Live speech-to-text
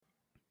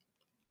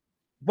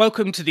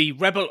Welcome to the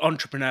Rebel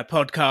Entrepreneur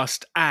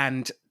Podcast,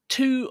 and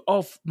two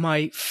of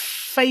my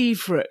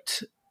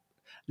favorite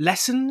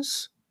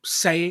lessons,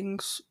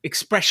 sayings,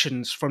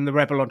 expressions from the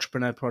Rebel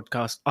Entrepreneur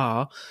Podcast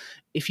are: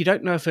 if you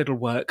don't know if it'll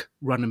work,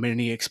 run a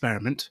mini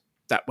experiment.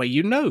 That way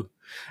you know.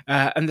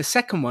 And the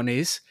second one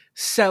is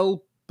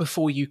sell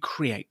before you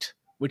create,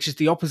 which is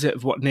the opposite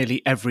of what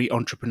nearly every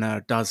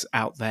entrepreneur does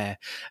out there.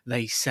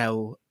 They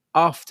sell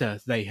after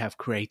they have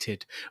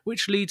created,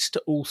 which leads to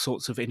all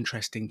sorts of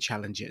interesting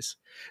challenges.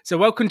 So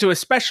welcome to a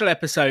special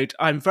episode.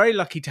 I'm very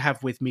lucky to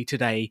have with me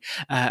today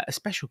a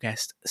special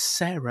guest,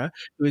 Sarah,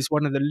 who is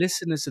one of the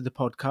listeners of the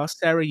podcast.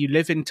 Sarah, you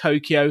live in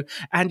Tokyo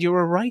and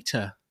you're a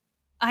writer.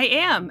 I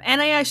am.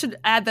 And I should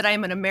add that I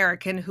am an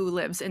American who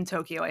lives in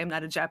Tokyo. I am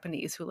not a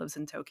Japanese who lives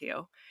in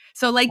Tokyo.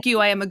 So like you,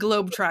 I am a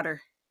globetrotter.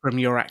 From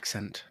your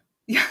accent.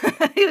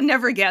 You'd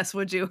never guess,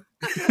 would you?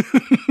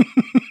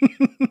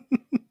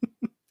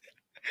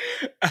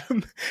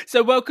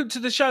 So welcome to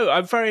the show.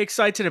 I'm very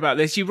excited about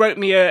this. You wrote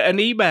me an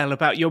email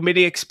about your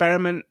mini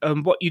experiment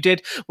and what you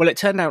did. Well, it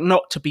turned out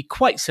not to be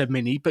quite so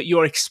mini, but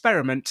your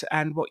experiment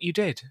and what you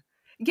did.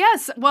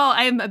 Yes. Well,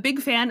 I'm a big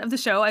fan of the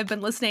show. I've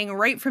been listening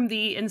right from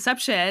the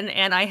inception,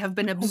 and I have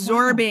been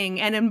absorbing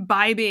and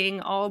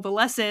imbibing all the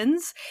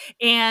lessons.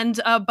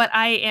 But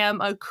I am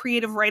a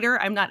creative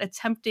writer. I'm not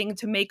attempting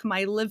to make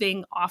my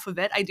living off of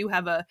it. I do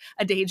have a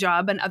day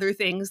job and other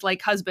things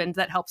like husband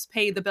that helps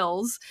pay the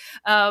bills.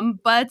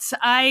 But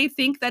I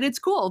think that it's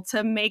cool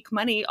to make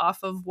money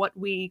off of what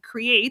we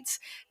create,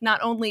 not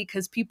only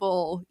because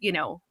people,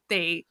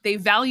 they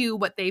value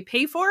what they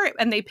pay for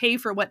and they pay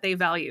for what they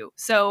value.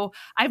 So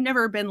I've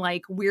never been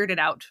like weirded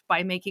out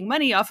by making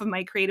money off of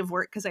my creative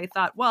work because I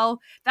thought, well,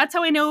 that's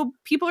how I know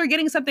people are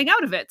getting something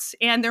out of it.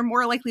 And they're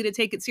more likely to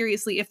take it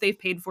seriously if they've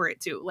paid for it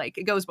too. Like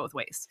it goes both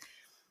ways.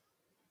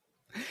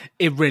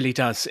 It really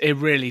does. It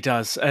really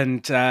does.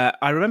 And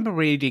I remember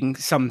reading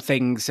some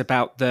things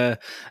about the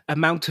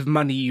amount of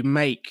money you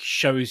make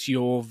shows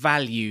your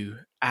value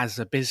as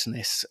a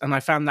business. And I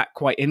found that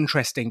quite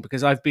interesting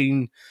because I've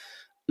been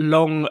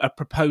long a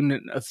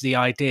proponent of the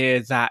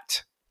idea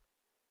that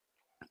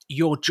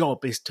your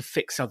job is to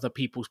fix other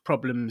people's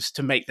problems,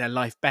 to make their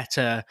life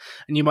better.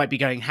 And you might be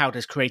going, how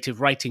does creative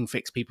writing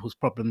fix people's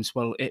problems?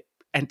 Well, it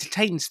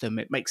entertains them.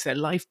 It makes their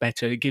life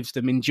better. It gives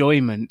them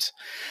enjoyment.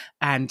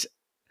 And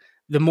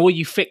the more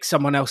you fix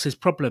someone else's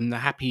problem, the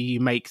happier you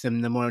make them,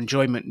 the more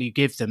enjoyment you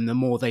give them, the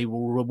more they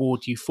will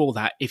reward you for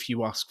that if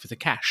you ask for the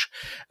cash.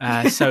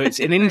 So it's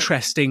an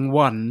interesting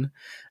one.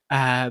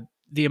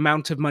 The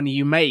amount of money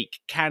you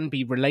make can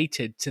be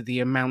related to the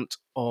amount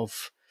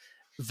of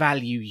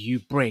value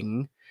you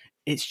bring.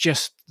 It's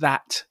just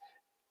that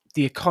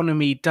the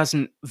economy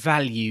doesn't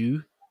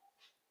value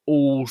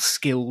all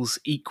skills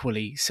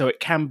equally. So it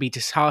can be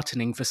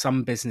disheartening for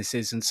some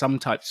businesses and some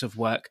types of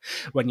work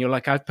when you're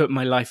like, I've put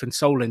my life and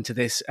soul into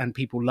this and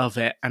people love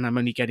it and I'm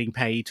only getting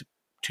paid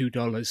 $2,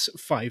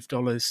 $5,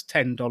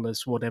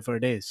 $10, whatever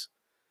it is.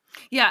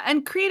 Yeah,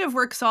 and creative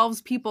work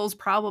solves people's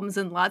problems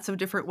in lots of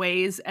different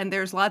ways, and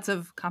there's lots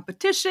of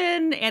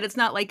competition, and it's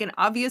not like an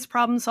obvious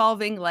problem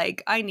solving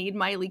like I need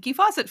my leaky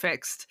faucet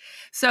fixed.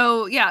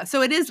 So, yeah,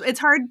 so it's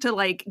hard to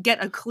like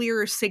get a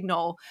clear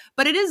signal,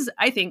 but it is,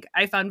 I think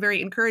I found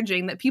very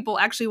encouraging that people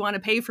actually want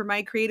to pay for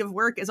my creative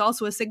work is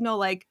also a signal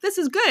like this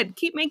is good,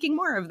 keep making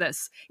more of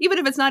this. Even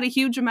if it's not a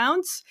huge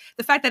amount,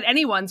 the fact that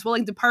anyone's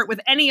willing to part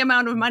with any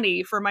amount of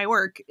money for my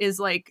work is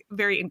like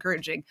very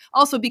encouraging.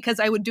 Also because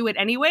I would do it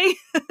anyway.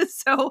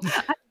 So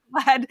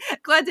I'm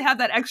glad to have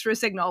that extra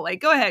signal.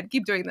 Like, go ahead,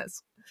 keep doing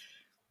this.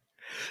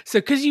 So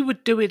because you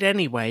would do it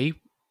anyway,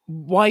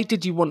 why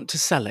did you want to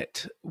sell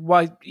it?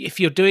 Why, if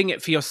you're doing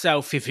it for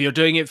yourself, if you're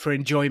doing it for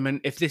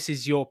enjoyment, if this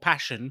is your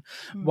passion,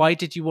 why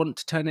did you want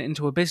to turn it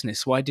into a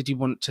business? Why did you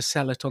want to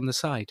sell it on the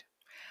side?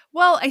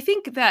 Well, I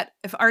think that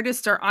if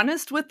artists are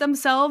honest with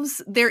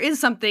themselves, there is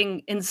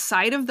something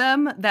inside of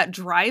them that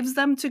drives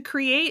them to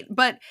create,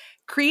 but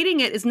creating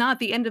it is not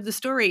the end of the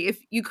story. If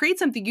you create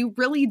something, you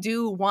really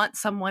do want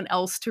someone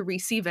else to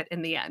receive it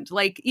in the end.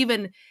 Like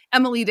even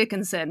Emily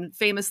Dickinson,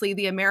 famously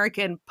the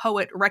American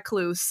poet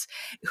recluse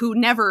who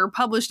never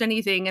published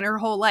anything in her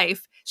whole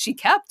life, she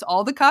kept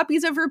all the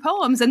copies of her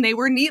poems and they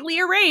were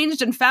neatly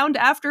arranged and found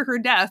after her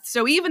death.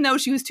 So even though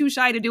she was too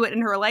shy to do it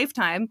in her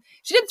lifetime,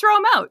 she didn't throw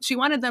them out. She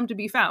wanted them to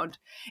be found.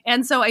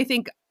 And so I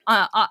think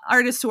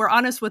artists who are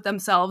honest with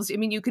themselves, I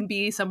mean, you can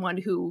be someone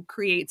who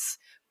creates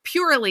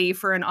purely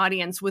for an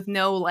audience with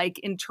no like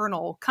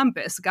internal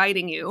compass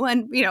guiding you.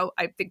 And,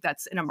 I think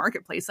that's in a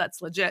marketplace,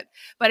 that's legit.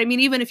 But I mean,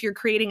 even if you're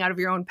creating out of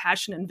your own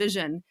passion and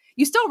vision,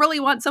 you still really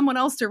want someone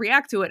else to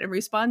react to it and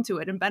respond to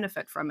it and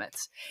benefit from it.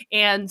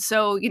 And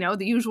so,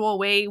 the usual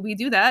way we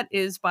do that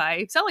is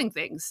by selling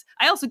things.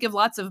 I also give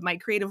lots of my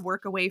creative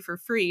work away for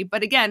free.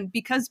 But again,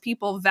 because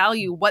people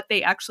value what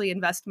they actually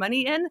invest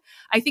money in,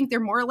 I think they're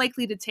more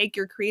likely to take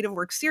your creative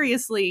work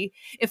seriously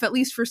if at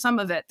least for some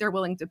of it, they're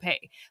willing to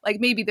pay. Like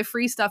maybe the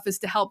free stuff is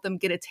to help them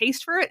get a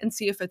taste for it and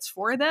see if it's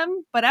for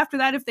them. But after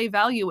that, if they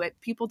value it,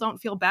 people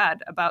don't feel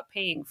bad about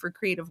paying for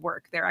creative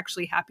work. They're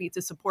actually happy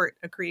to support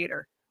a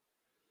creator.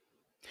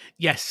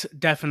 Yes,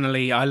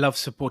 definitely. I love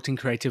supporting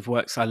creative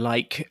works I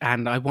like,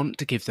 and I want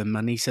to give them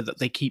money so that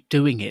they keep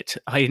doing it.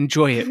 I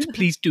enjoy it.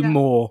 Please do Yeah.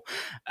 more.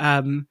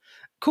 Um,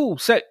 cool.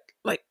 So,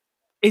 like,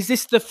 is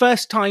this the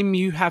first time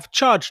you have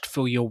charged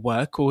for your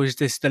work, or is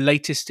this the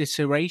latest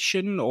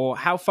iteration, or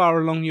how far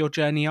along your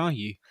journey are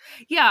you?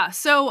 Yeah,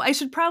 so I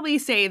should probably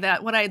say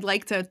that what I'd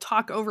like to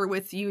talk over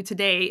with you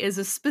today is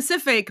a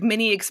specific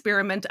mini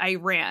experiment I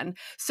ran.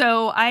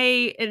 So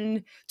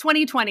in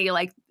 2020,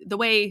 like the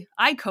way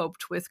I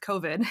coped with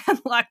COVID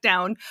and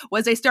lockdown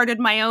was I started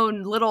my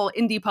own little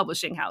indie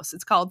publishing house.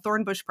 It's called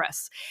Thornbush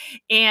Press.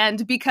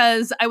 And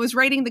because I was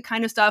writing the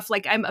kind of stuff,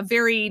 like I'm a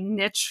very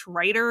niche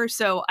writer,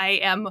 so I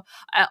am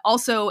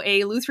also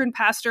a Lutheran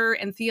pastor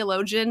and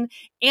theologian,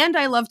 and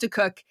I love to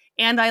cook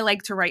and I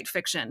like to write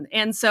fiction.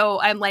 And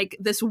so I'm like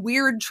this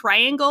weird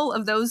triangle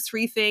of those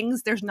three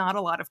things. There's not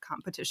a lot of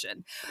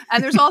competition.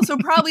 And there's also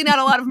probably not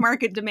a lot of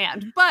market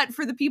demand. But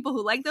for the people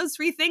who like those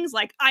three things,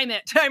 like I'm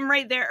it, I'm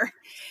right there.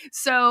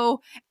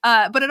 So,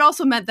 but it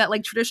also meant that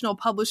like traditional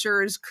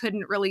publishers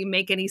couldn't really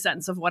make any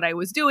sense of what I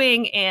was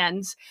doing.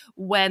 And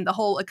when the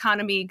whole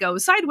economy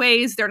goes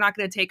sideways, they're not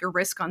going to take a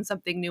risk on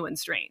something new and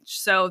strange.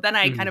 So then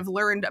I kind Mm. of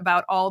learned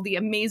about all the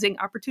amazing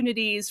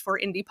opportunities for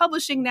indie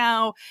publishing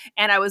now.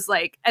 And I was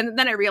like, and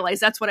then I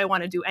realized that's what I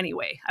want to do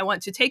anyway. I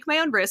want to take my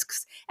own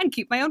risks and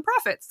keep my own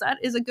profits. That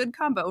is a good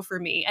combo for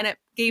me. And it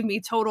gave me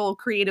total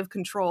creative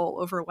control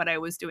over what I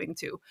was doing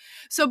too.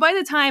 So by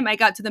the time I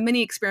got to the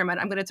mini experiment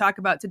I'm going to talk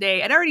about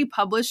today, I'd already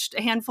published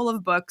a handful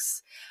of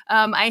books.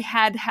 I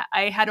had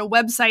a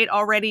website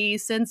already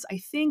since I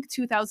think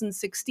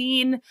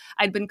 2016.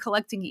 I'd been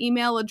collecting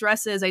email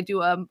addresses. I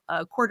do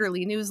a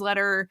quarterly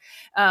newsletter.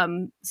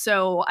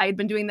 So I'd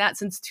been doing that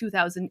since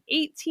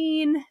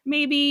 2018,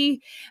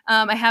 maybe.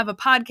 I have a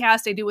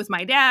podcast I do with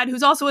my dad,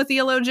 who's also a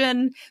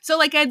theologian. So,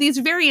 like, I had these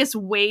various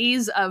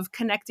ways of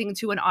connecting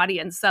to an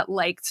audience that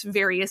liked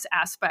various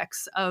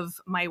aspects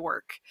of my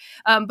work.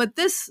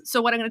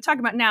 So what I'm going to talk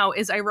about now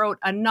is I wrote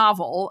a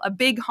novel, a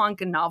big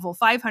honkin' novel,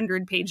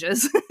 500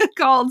 pages,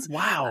 called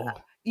Wow.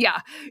 yeah,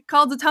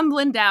 called The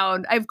Tumblin'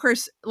 Down. I, of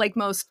course, like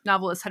most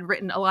novelists, had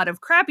written a lot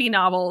of crappy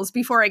novels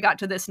before I got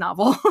to this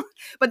novel.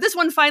 But this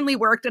one finally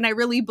worked, and I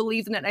really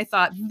believed in it. And I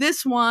thought,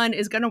 this one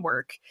is going to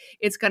work.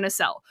 It's going to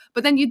sell.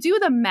 But then you do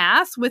the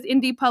math with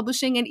indie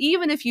publishing, and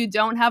even if you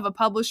don't have a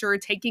publisher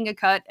taking a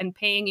cut and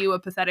paying you a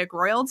pathetic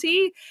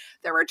royalty,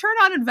 the return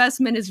on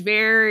investment is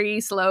very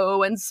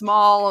slow and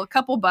small, a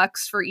couple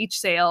bucks for each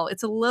sale.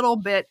 It's a little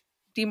bit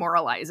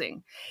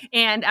demoralizing.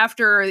 And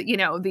after,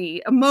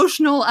 the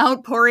emotional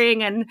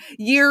outpouring and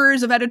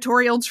years of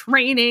editorial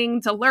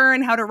training to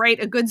learn how to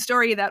write a good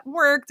story that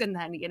worked, and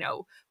then,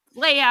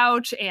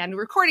 layout and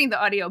recording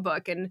the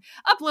audiobook and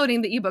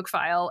uploading the ebook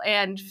file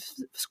and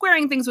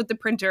squaring things with the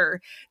printer,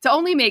 to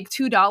only make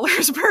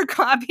 $2 per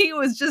copy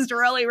was just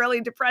really,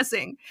 really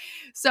depressing.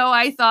 So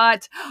I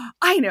thought,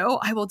 I know,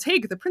 I will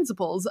take the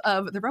principles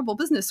of the Rebel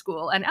Business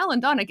School and Alan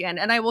Donegan,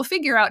 and I will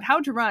figure out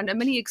how to run a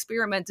mini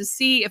experiment to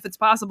see if it's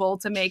possible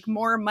to make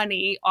more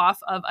money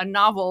off of a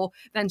novel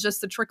than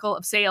just the trickle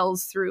of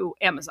sales through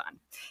Amazon.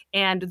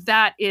 And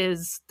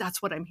that's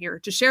what I'm here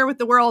to share with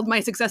the world, my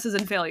successes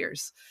and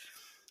failures.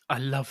 I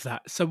love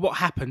that. So what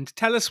happened?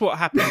 Tell us what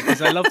happened, because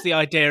I love the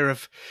idea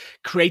of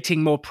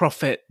creating more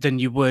profit than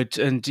you would,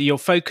 and your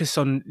focus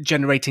on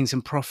generating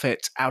some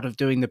profit out of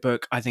doing the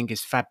book, I think,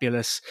 is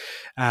fabulous.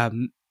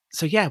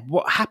 So yeah,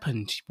 what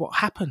happened? What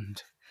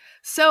happened?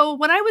 So,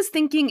 what I was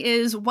thinking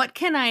is, what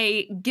can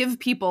I give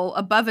people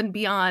above and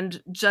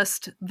beyond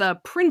just the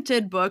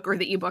printed book or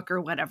the ebook or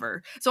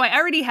whatever? So, I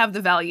already have the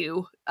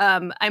value.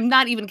 I'm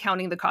not even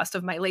counting the cost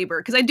of my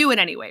labor because I do it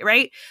anyway,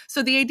 right?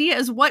 So, the idea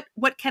is, what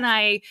can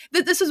I?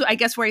 This is, I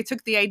guess, where I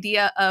took the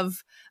idea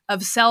of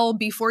sell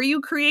before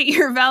you create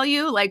your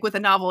value. Like with a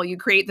novel, you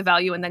create the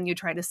value and then you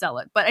try to sell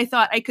it. But I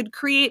thought I could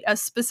create a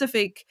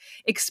specific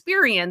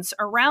experience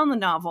around the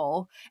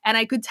novel, and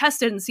I could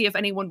test it and see if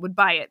anyone would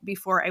buy it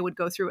before I would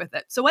go through with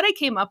it. So what I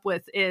came up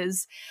with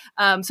is,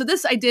 so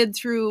this I did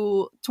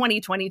through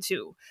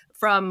 2022.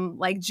 From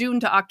like June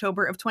to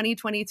October of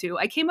 2022,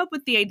 I came up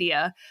with the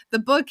idea. The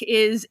book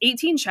is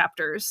 18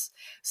 chapters.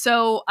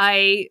 So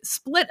I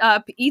split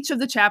up each of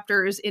the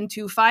chapters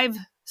into 5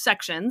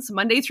 sections,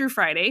 Monday through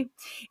Friday,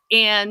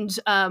 and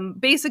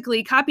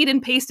basically copied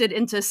and pasted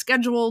into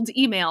scheduled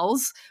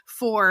emails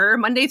for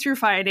Monday through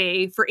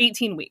Friday for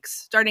 18 weeks,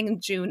 starting in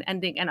June,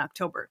 ending in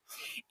October.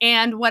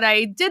 And what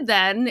I did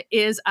then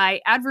is I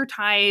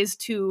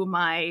advertised to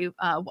my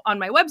on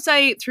my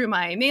website, through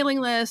my mailing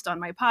list, on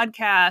my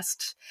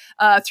podcast,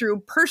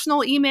 through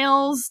personal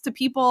emails to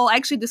people. I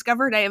actually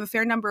discovered I have a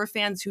fair number of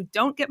fans who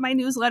don't get my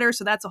newsletter,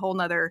 so that's a whole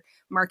nother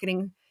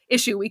marketing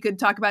issue we could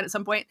talk about at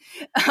some point,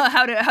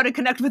 how to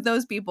connect with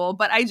those people.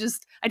 But I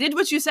did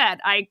what you said.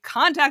 I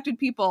contacted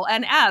people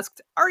and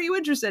asked, are you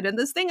interested in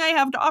this thing I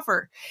have to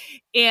offer?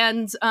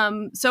 And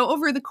so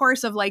over the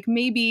course of like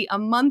maybe a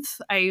month,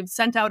 I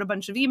sent out a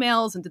bunch of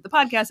emails and did the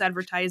podcast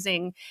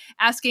advertising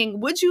asking,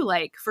 would you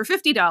like for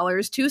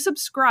 $50 to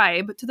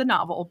subscribe to the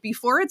novel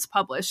before it's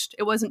published?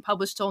 It wasn't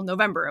published till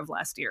November of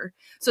last year.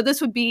 So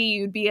this would be,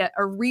 you'd be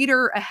a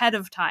reader ahead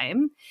of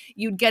time.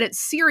 You'd get it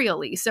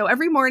serially. So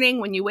every morning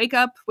when you wake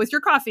up with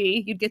your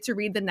coffee, you'd get to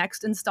read the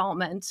next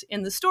installment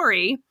in the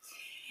story.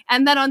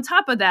 And then on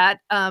top of that,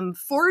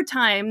 4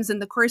 times in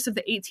the course of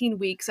the 18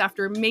 weeks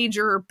after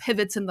major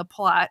pivots in the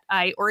plot,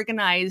 I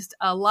organized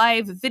a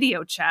live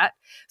video chat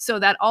so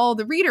that all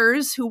the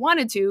readers who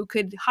wanted to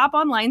could hop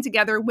online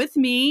together with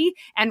me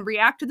and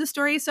react to the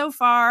story so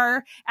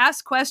far,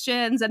 ask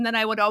questions, and then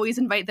I would always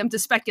invite them to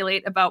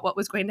speculate about what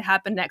was going to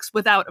happen next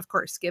without, of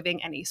course,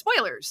 giving any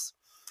spoilers.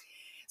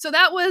 So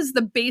that was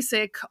the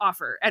basic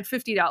offer at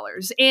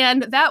 $50.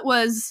 And that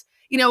was,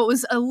 it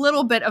was a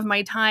little bit of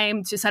my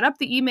time to set up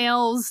the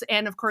emails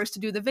and, of course, to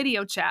do the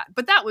video chat.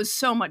 But that was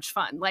so much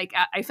fun. Like,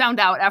 I found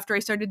out after I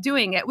started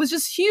doing it, it was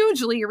just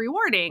hugely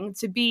rewarding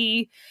to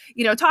be,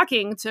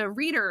 talking to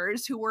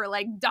readers who were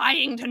like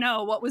dying to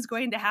know what was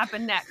going to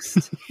happen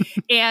next.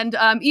 And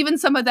even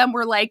some of them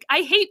were like,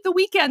 I hate the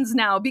weekends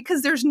now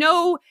because there's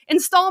no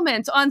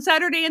installment on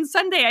Saturday and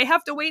Sunday. I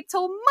have to wait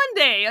till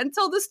Monday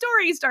until the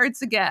story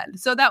starts again.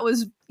 So that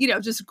was,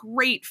 just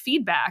great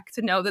feedback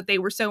to know that they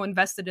were so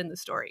invested in the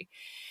story.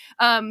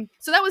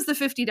 So that was the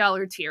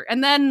 $50 tier.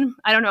 And then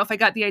I don't know if I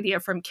got the idea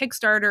from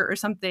Kickstarter or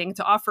something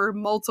to offer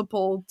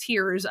multiple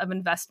tiers of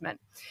investment.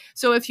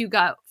 So if you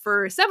got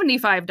for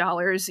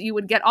 $75, you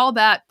would get all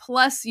that,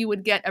 plus you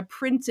would get a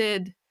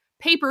printed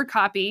paper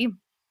copy.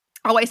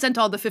 Oh, I sent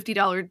all the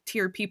 $50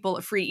 tier people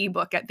a free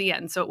ebook at the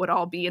end, so it would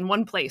all be in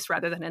one place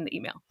rather than in the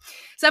email.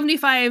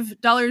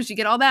 $75, you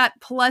get all that,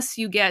 plus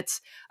you get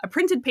a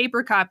printed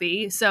paper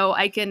copy, so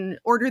I can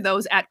order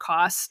those at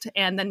cost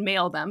and then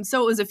mail them.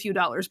 So it was a few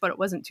dollars, but it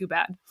wasn't too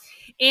bad.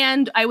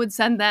 And I would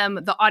send them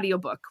the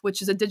audiobook,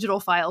 which is a digital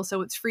file,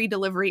 so it's free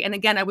delivery. And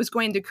again, I was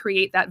going to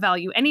create that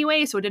value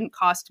anyway, so it didn't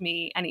cost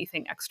me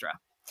anything extra.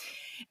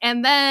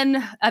 And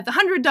then at the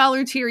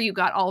 $100 tier, you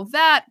got all of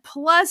that,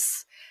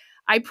 plus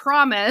I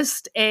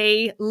promised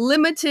a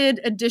limited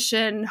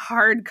edition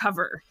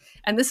hardcover.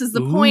 And this is the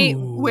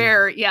point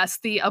where, yes,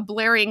 the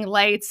blaring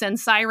lights and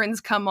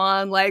sirens come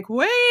on like,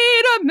 wait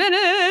a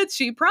minute,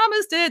 she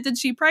promised it. Did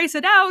she price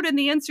it out? And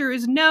the answer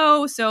is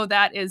no. So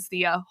that is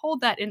the,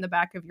 hold that in the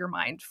back of your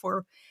mind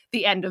for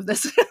the end of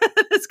this,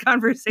 this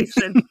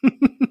conversation.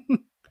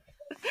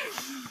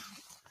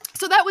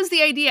 So that was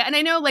the idea. And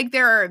I know like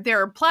there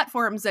are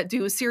platforms that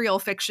do serial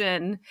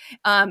fiction,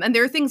 and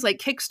there are things like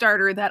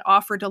Kickstarter that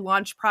offer to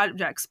launch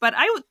projects. But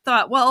I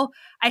thought, well,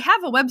 I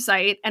have a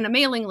website and a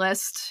mailing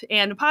list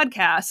and a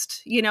podcast,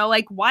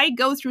 like why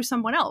go through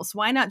someone else?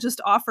 Why not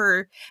just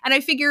offer? And I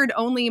figured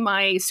only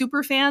my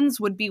super fans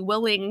would be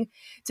willing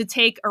to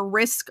take a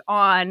risk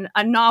on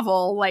a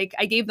novel. Like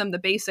I gave them the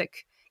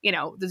basic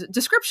the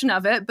description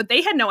of it, but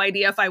they had no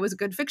idea if I was a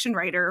good fiction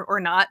writer or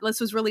not. This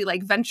was really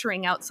like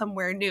venturing out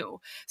somewhere new.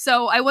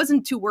 So I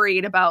wasn't too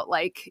worried about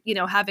like,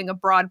 having a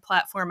broad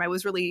platform. I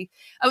was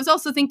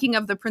also thinking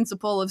of the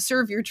principle of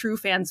serve your true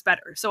fans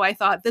better. So I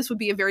thought this would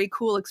be a very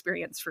cool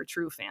experience for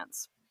true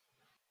fans.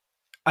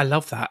 I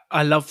love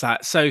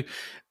that. So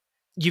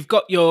you've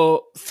got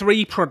your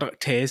 3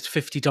 product tiers,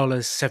 $50,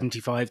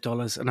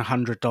 $75, and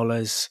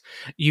 $100.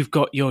 You've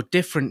got your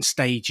different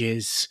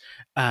stages,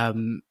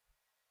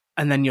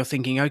 and then you're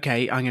thinking,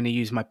 okay, I'm going to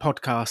use my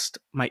podcast,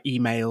 my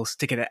emails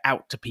to get it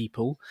out to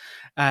people.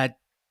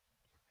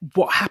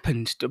 What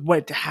happened?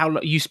 How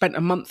you spent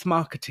a month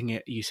marketing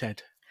it? You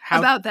said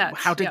about that.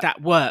 How did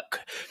that work?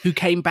 Who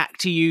came back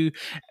to you?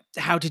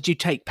 How did you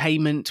take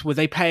payment? Were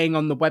they paying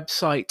on the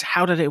website?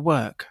 How did it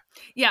work?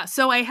 Yeah,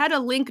 so I had a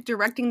link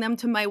directing them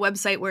to my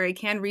website where I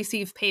can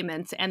receive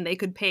payments and they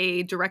could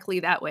pay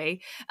directly that way.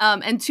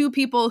 And 2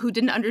 people who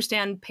didn't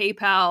understand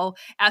PayPal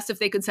asked if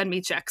they could send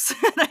me checks.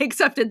 And I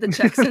accepted the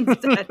checks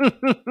instead.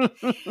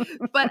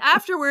 But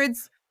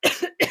afterwards,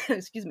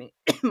 excuse me.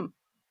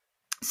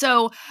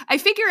 So I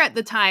figure at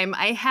the time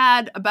I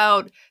had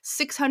about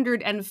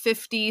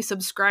 650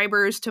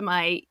 subscribers to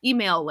my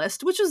email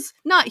list, which was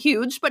not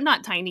huge, but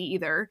not tiny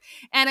either.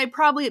 And I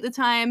probably at the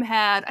time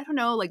had, I don't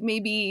know, like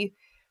maybe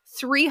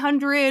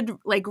 300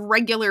 like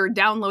regular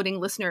downloading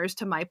listeners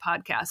to my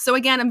podcast. So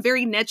again, I'm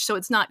very niche, so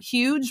it's not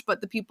huge, but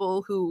the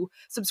people who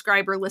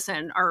subscribe or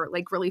listen are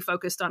like really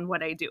focused on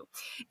what I do.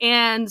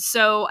 And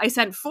so I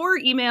sent 4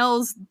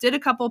 emails, did a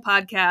couple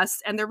podcasts,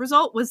 and the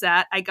result was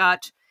that I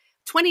got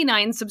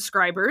 29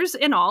 subscribers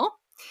in all.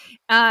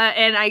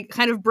 And I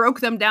kind of broke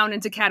them down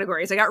into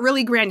categories. I got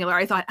really granular.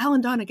 I thought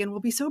Alan Donegan will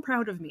be so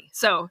proud of me.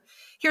 So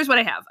here's what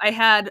I have. I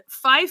had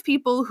 5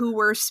 people who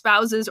were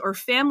spouses or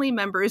family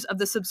members of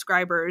the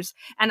subscribers,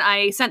 and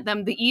I sent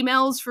them the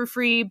emails for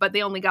free, but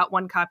they only got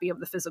 1 copy of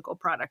the physical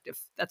product if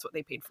that's what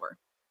they paid for.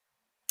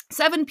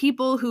 7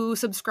 people who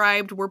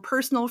subscribed were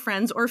personal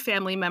friends or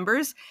family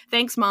members.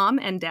 Thanks, mom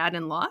and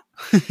dad-in-law.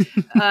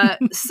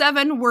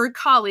 7 were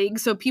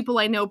colleagues, so people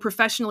I know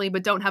professionally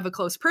but don't have a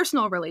close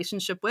personal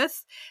relationship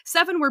with.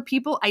 7 were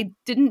people I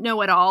didn't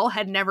know at all,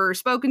 had never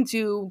spoken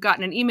to,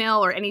 gotten an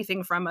email or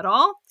anything from at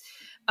all.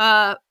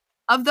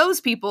 Of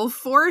those people,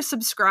 4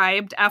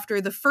 subscribed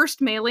after the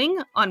first mailing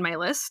on my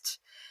list.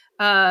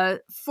 4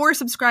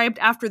 subscribed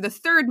after the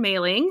third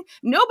mailing.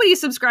 Nobody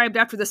subscribed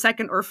after the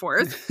second or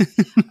fourth.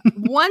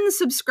 1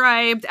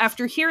 subscribed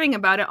after hearing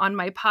about it on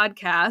my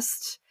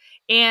podcast.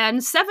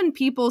 And 7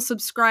 people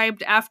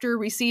subscribed after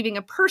receiving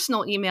a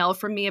personal email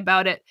from me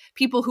about it.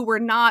 People who were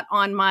not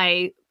on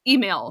my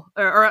email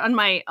or on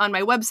my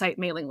website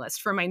mailing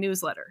list for my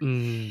newsletter.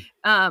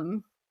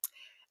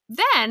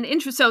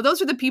 So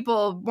those are the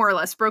people more or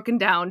less broken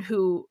down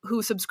who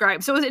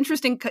subscribe. So it was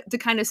interesting to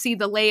kind of see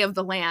the lay of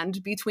the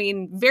land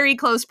between very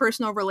close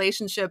personal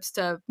relationships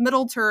to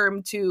middle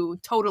term to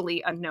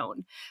totally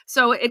unknown.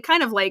 So it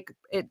kind of like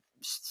it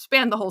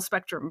spanned the whole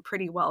spectrum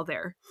pretty well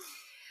there.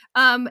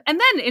 And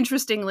then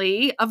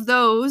interestingly, of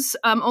those,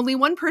 only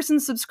 1 person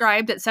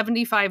subscribed at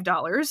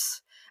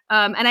 $75.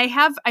 And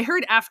I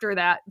heard after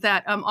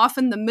that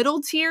often the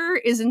middle tier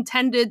is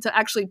intended to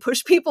actually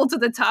push people to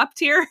the top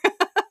tier.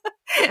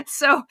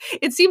 So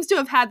it seems to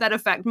have had that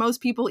effect.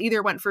 Most people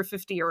either went for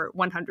 50 or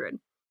 100.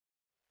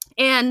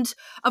 And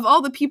of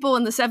all the people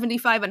in the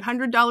 $75 and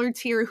 $100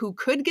 tier who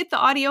could get the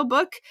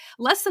audiobook,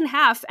 less than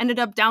half ended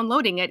up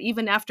downloading it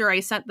even after I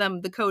sent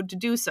them the code to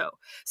do so.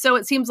 So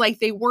it seems like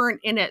they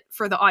weren't in it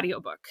for the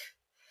audiobook.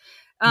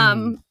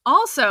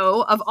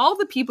 Also, of all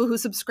the people who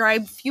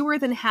subscribed, fewer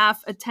than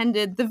half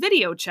attended the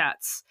video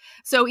chats.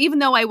 So even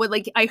though I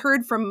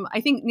heard from,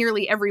 I think,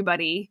 nearly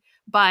everybody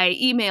by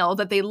email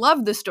that they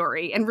loved the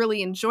story and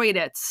really enjoyed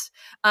it.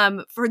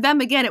 For them,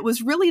 again, it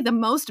was really the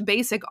most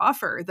basic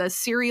offer, the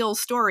serial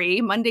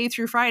story, Monday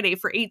through Friday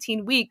for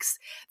 18 weeks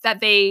that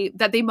they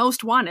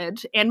most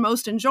wanted and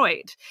most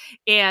enjoyed.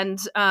 And,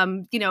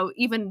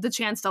 even the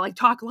chance to like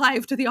talk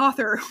live to the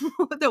author,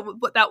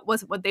 that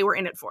wasn't what they were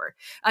in it for.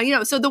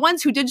 So the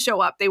ones who did show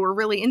up, they were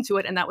really into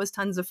it and that was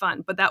tons of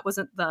fun, but that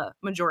wasn't the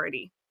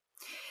majority.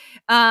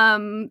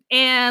 And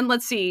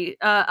let's see,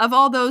 of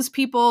all those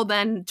people,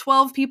 then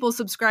 12 people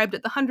subscribed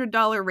at the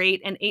 $100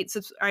 rate and 8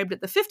 subscribed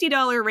at the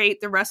 $50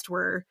 rate. The rest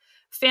were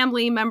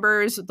family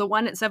members, the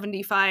 1 at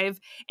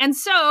 75. And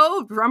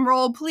so,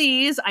 drumroll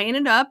please, I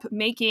ended up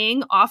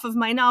making off of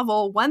my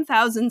novel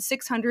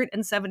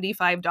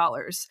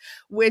 $1,675,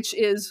 which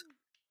is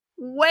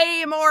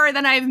way more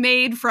than I've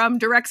made from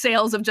direct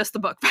sales of just the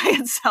book by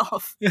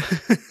itself.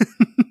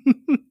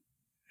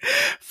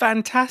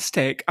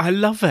 Fantastic. I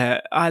love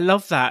it. I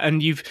love that.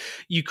 And you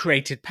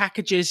created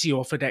packages, you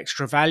offered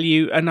extra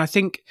value. And I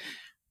think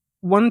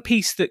one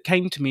piece that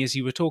came to me as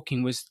you were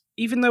talking was,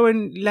 even though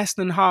in less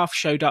than half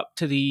showed up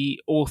to the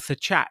author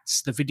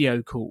chats, the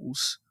video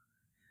calls,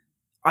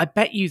 I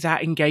bet you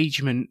that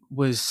engagement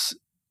was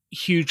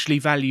hugely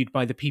valued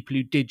by the people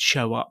who did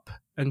show up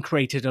and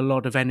created a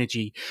lot of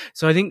energy.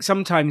 So I think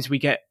sometimes we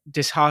get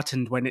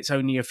disheartened when it's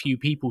only a few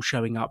people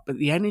showing up, but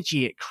the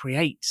energy it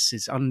creates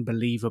is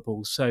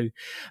unbelievable. So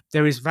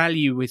there is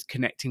value with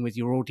connecting with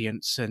your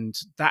audience, and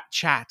that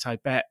chat, I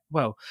bet,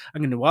 well,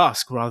 I'm going to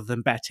ask rather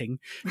than betting,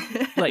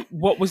 like,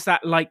 what was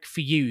that like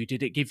for you?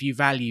 Did it give you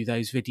value,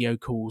 those video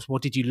calls?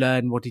 What did you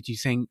learn? What did you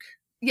think?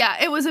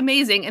 Yeah, it was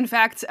amazing. In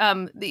fact,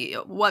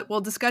 what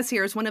we'll discuss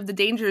here is one of the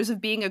dangers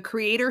of being a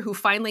creator who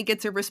finally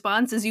gets a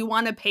response is you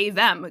want to pay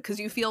them because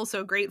you feel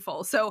so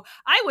grateful. So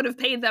I would have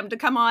paid them to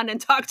come on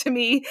and talk to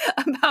me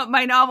about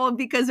my novel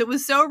because it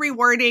was so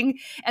rewarding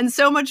and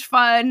so much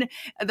fun.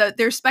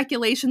 There's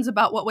speculations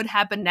about what would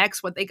happen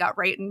next, what they got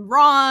right and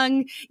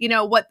wrong,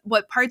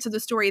 what parts of the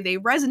story they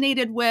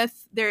resonated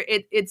with.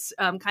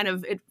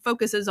 It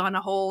focuses on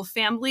a whole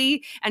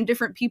family, and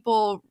different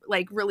people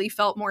like really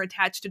felt more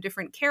attached to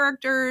different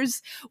characters.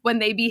 When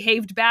they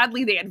behaved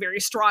badly, they had very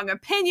strong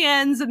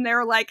opinions, and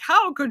they're like,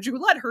 how could you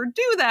let her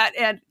do that?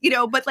 And,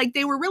 but like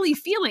they were really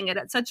feeling it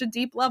at such a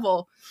deep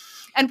level.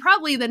 And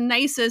probably the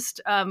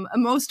nicest,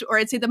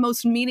 the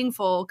most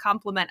meaningful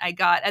compliment I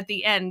got at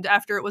the end,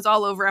 after it was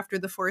all over, after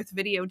the 4th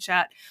video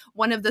chat,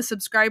 one of the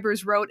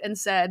subscribers wrote and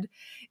said,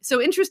 so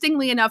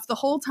interestingly enough, the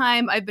whole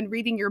time I've been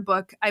reading your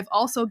book, I've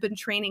also been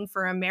training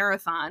for a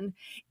marathon.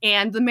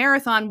 And the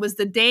marathon was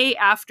the day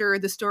after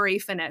the story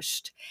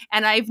finished.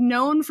 And I've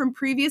known from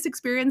previous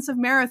experience of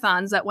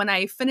marathons that when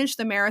I finish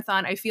the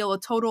marathon, I feel a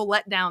total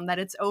letdown that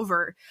it's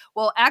over.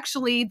 Well,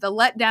 actually, the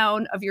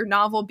letdown of your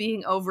novel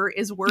being over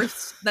is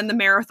worse than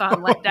the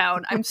marathon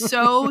letdown. I'm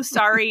so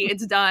sorry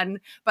it's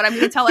done, but I'm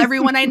going to tell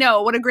everyone I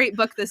know what a great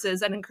book this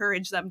is and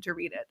encourage them to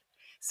read it.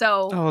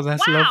 So,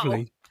 that's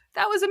lovely.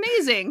 That was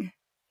amazing.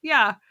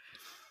 Yeah.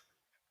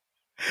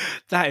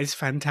 That is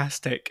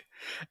fantastic.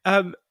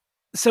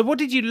 So what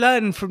did you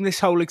learn from this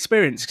whole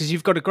experience? Because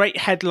you've got a great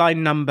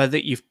headline number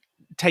that you've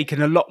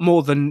taken a lot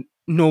more than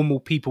normal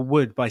people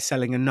would by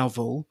selling a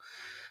novel.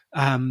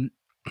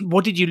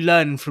 What did you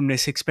learn from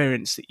this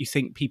experience that you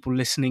think people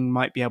listening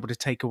might be able to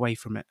take away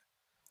from it?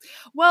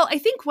 Well, I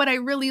think what I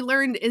really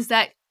learned is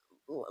that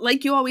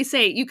like you always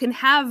say, you can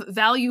have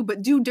value,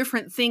 but do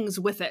different things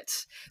with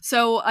it.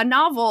 So a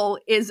novel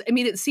is, I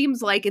mean, it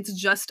seems like it's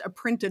just a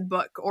printed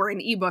book or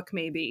an ebook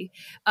maybe.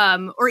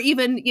 Or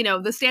even,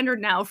 the standard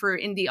now for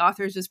indie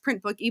authors is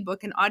print book,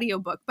 ebook, and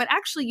audiobook. But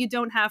actually, you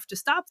don't have to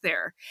stop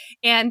there.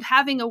 And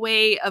having a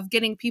way of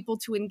getting people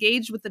to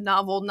engage with the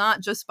novel,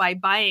 not just by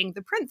buying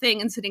the print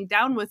thing and sitting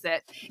down with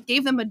it,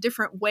 gave them a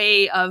different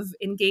way of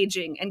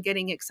engaging and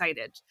getting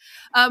excited.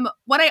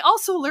 What I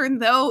also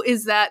learned, though,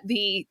 is that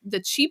the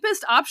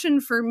cheapest option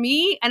for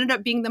me ended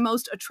up being the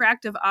most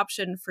attractive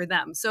option for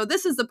them. So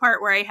this is the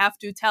part where I have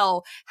to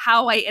tell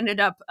how I ended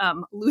up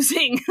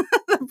losing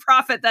the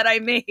profit that I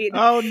made.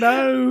 Oh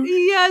no!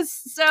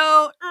 Yes.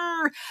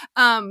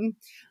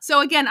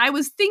 So again, I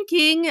was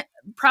thinking,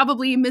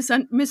 probably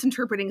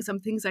misinterpreting some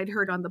things I'd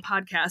heard on the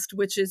podcast,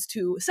 which is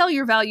to sell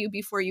your value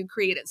before you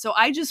create it. So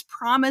I just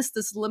promised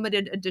this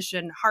limited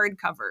edition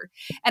hardcover,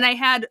 and I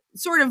had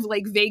sort of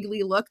like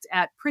vaguely looked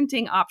at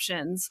printing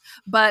options,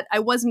 but I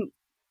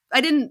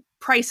didn't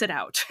price it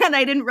out, and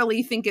I didn't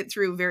really think it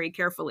through very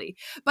carefully.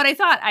 But I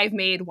thought, I've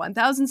made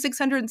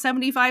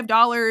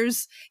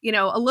 $1,675.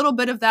 A little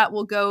bit of that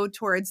will go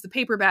towards the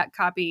paperback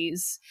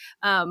copies.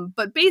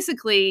 But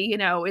basically,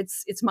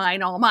 it's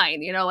mine, all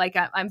mine,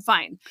 I'm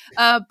fine.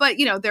 But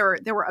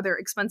there were other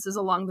expenses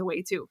along the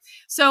way too.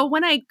 So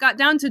when I got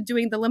down to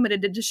doing the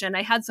limited edition,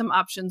 I had some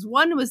options.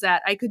 One was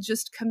that I could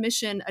just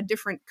commission a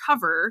different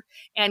cover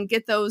and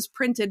get those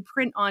printed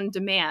print on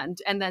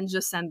demand and then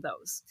just send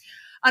those.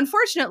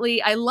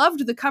 Unfortunately, I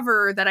loved the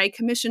cover that I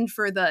commissioned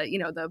for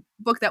the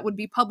book that would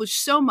be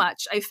published so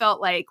much. I felt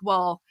like,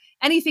 well,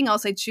 anything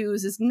else I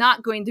choose is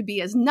not going to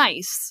be as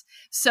nice.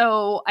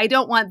 So I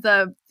don't want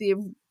the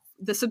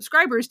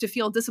subscribers to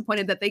feel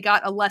disappointed that they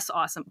got a less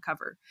awesome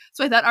cover.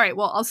 So I thought, all right,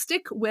 well, I'll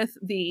stick with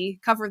the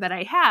cover that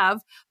I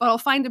have, but I'll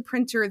find a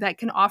printer that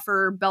can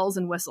offer bells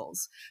and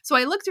whistles. So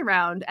I looked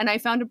around and I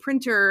found a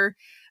printer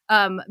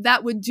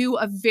that would do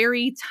a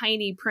very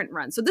tiny print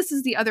run. So this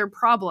is the other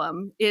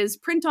problem, is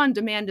print on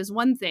demand is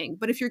one thing,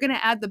 but if you're going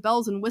to add the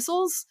bells and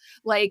whistles,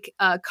 like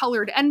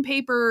colored end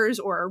papers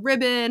or a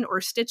ribbon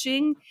or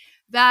stitching,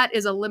 that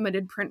is a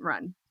limited print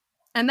run.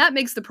 And that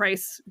makes the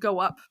price go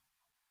up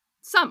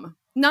some,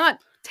 not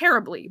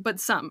terribly, but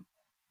some.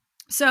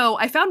 So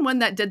I found one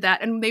that did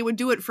that, and they would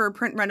do it for a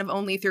print run of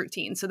only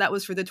 13. So that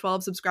was for the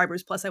 12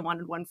 subscribers, plus I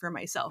wanted one for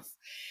myself.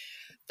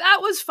 That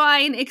was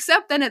fine,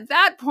 except then at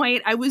that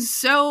point, I was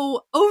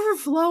so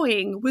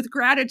overflowing with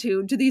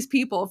gratitude to these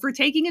people for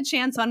taking a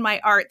chance on my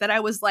art that I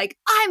was like,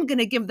 I'm going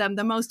to give them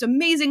the most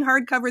amazing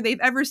hardcover they've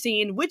ever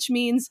seen, which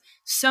means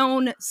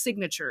sewn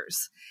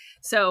signatures.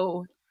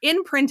 So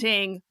in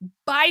printing,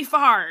 by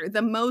far,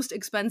 the most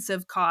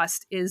expensive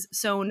cost is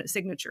sewn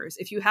signatures.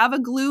 If you have a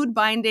glued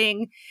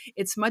binding,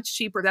 it's much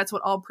cheaper. That's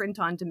what all print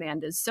on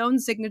demand is, sewn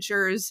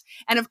signatures.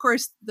 And of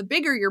course, the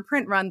bigger your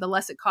print run, the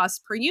less it costs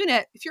per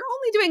unit. If you're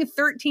only doing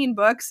 13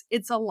 books,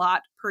 it's a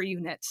lot per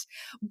unit.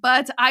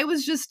 But I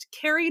was just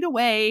carried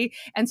away.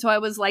 And so I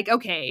was like,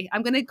 okay,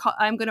 I'm going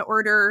to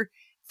order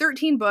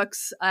 13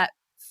 books at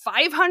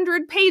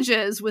 500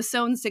 pages with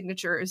sewn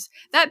signatures.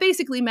 That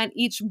basically meant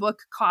each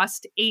book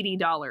cost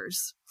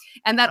 $80.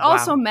 And that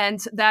also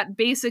meant that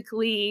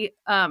basically,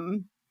 so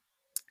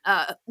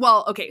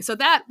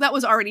that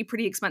was already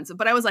pretty expensive,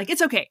 but I was like,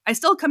 it's okay. I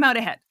still come out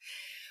ahead.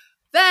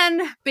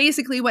 Then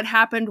basically what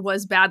happened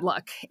was bad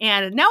luck.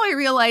 And now I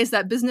realize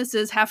that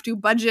businesses have to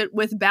budget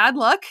with bad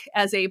luck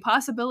as a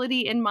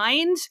possibility in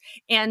mind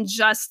and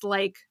just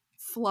like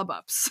flub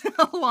ups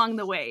along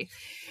the way.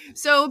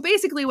 So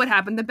basically what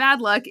happened, the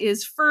bad luck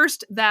is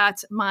first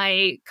that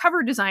my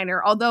cover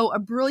designer, although a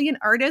brilliant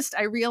artist,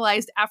 I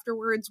realized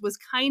afterwards was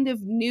kind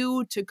of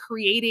new to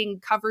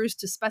creating covers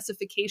to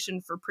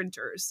specification for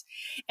printers.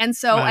 And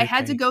so I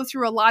had to go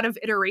through a lot of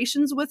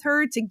iterations with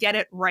her to get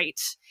it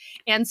right.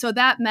 And so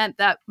that meant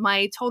that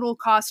my total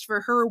cost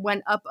for her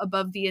went up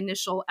above the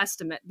initial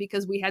estimate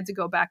because we had to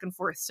go back and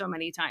forth so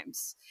many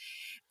times.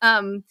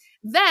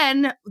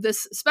 Then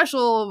this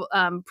special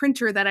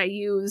printer that I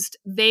used,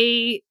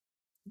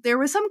 there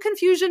was some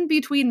confusion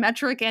between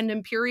metric and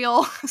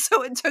imperial.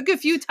 So it took a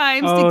few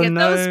times to get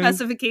those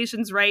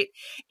specifications right.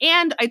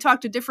 And I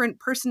talked to different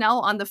personnel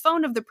on the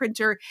phone of the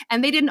printer,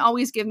 and they didn't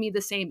always give me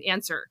the same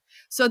answer.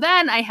 So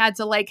then I had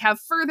to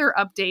have further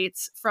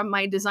updates from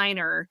my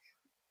designer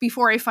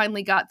before I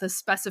finally got the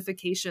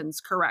specifications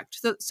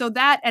correct. So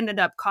that ended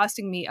up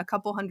costing me a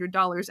couple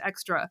 $100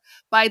 extra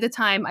by the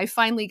time I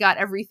finally got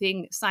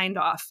everything signed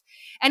off.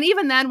 And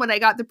even then, when I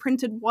got the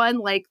printed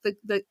one,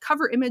 the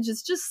cover image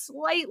is just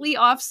slightly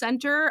off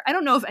center. I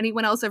don't know if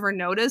anyone else ever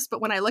noticed, but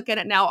when I look at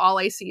it now, all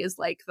I see is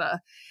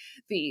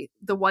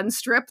the one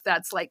strip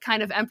that's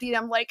kind of empty. And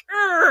I'm like,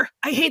 I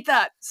hate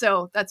that.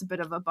 So that's a bit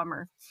of a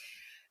bummer.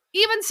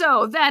 Even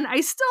so, then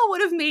I still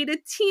would have made a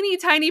teeny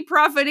tiny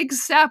profit,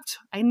 except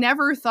I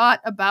never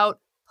thought about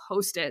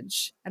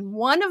postage. And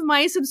one of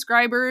my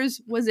subscribers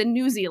was in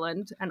New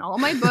Zealand, and all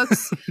my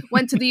books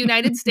went to the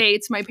United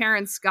States. My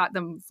parents got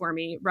them for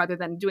me rather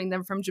than doing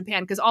them from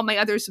Japan, because all my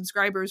other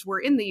subscribers were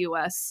in the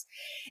US.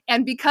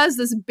 And because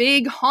this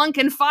big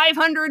honkin'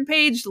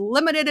 500-page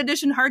limited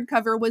edition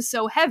hardcover was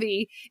so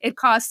heavy, it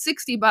cost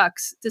 $60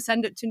 to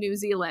send it to New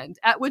Zealand,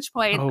 at which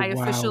point I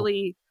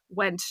officially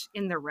went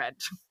in the red.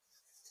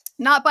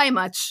 Not by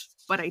much,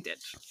 but I did.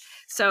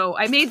 So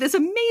I made this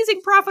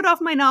amazing profit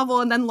off my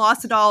novel and then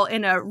lost it all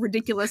in a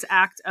ridiculous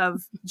act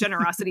of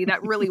generosity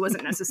that really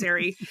wasn't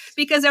necessary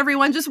because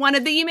everyone just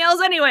wanted the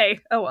emails anyway.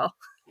 Oh, well.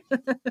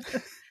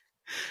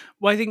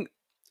 Well, I think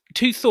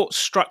two thoughts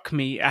struck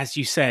me as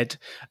you said.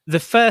 The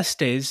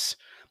first is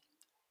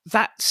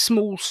that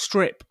small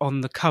strip on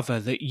the cover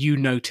that you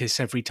notice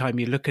every time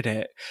you look at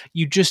it.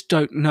 You just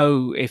don't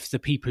know if the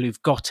people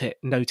who've got it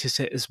notice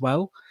it as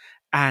well.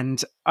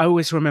 And I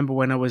always remember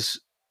when I was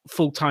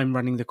full-time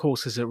running the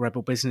courses at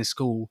Rebel Business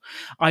School,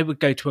 I would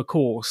go to a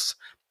course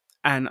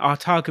and our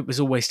target was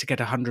always to get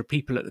 100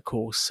 people at the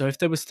course. So if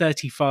there was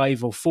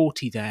 35 or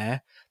 40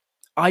 there,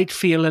 I'd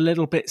feel a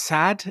little bit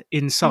sad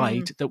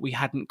inside that we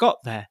hadn't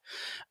got there.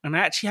 And I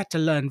actually had to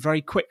learn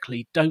very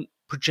quickly, don't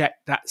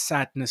project that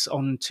sadness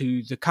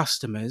onto the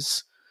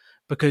customers,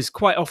 because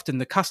quite often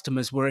the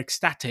customers were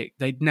ecstatic.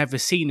 They'd never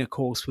seen a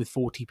course with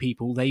 40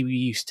 people. They were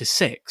used to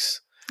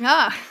 6.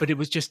 But it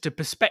was just a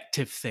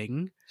perspective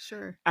thing.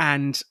 Sure.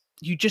 And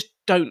you just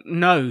don't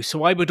know.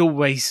 So I would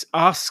always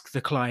ask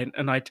the client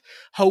and I'd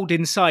hold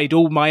inside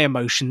all my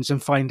emotions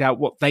and find out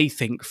what they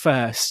think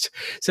first.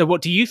 So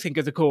what do you think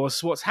of the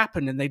course? What's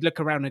happened? And they'd look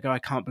around and go, I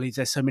can't believe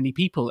there's so many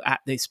people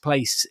at this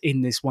place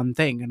in this one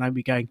thing. And I'd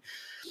be going,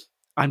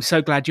 I'm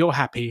so glad you're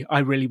happy. I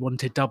really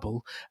wanted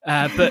double.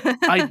 But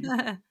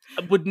I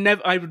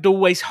would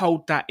always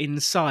hold that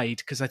inside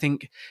because I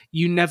think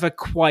you never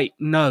quite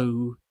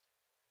know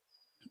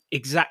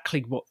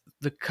exactly what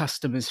the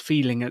customer's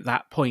feeling at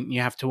that point.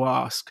 You have to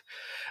ask.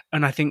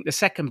 And I think the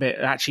second bit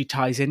actually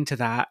ties into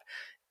that,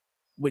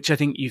 which I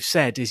think you've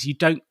said, is you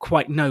don't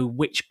quite know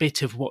which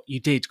bit of what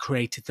you did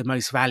created the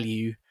most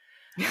value.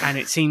 And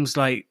it seems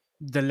like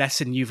the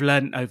lesson you've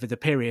learned over the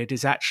period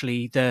is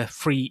actually the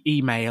free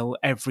email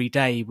every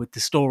day with the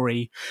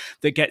story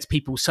that gets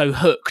people so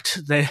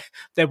hooked.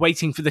 They're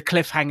waiting for the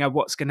cliffhanger,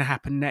 what's going to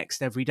happen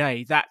next every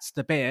day. That's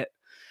the bit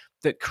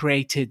that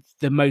created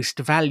the most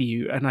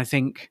value. And I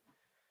think,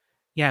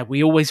 yeah,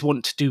 we always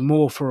want to do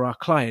more for our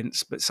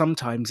clients, but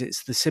sometimes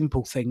it's the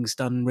simple things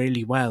done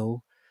really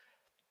well.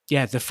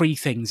 Yeah, the free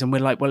things. And we're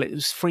like, well, it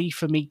was free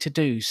for me to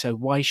do, so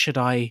why should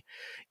I?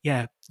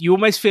 Yeah, you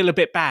almost feel a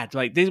bit bad.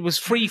 Like, this was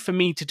free for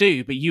me to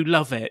do, but you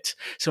love it,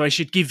 so I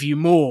should give you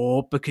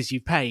more because you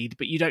paid,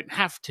 but you don't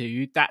have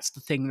to. That's the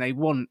thing they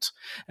want.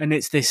 And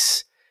it's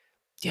this,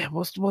 yeah,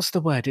 what's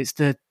the word? It's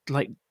the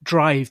like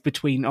drive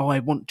between, oh, I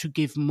want to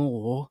give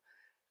more,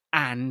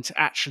 and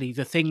actually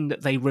the thing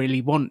that they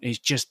really want is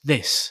just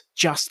this,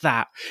 just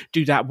that.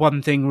 Do that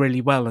one thing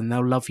really well and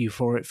they'll love you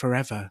for it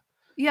forever.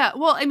 Yeah,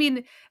 well, I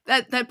mean,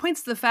 that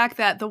points to the fact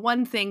that the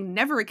one thing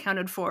never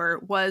accounted for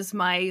was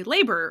my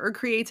labor or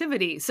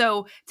creativity.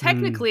 So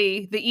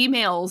technically the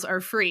emails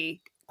are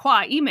free,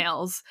 qua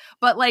emails,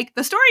 but like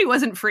the story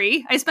wasn't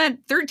free. I spent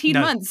 13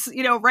 months,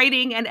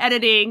 writing and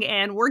editing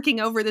and working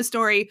over the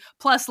story,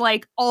 plus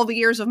like all the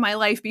years of my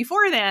life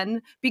before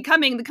then,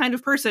 becoming the kind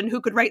of person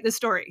who could write the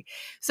story.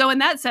 So in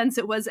that sense,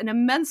 it was an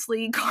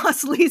immensely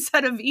costly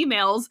set of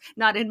emails,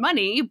 not in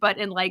money, but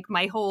in like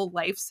my whole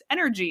life's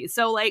energy.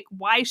 So like,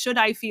 why should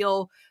I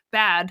feel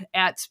bad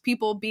at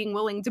people being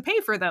willing to pay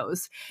for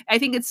those? I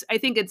think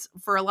it's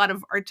for a lot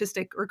of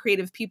artistic or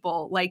creative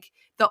people, like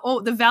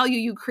the value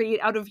you create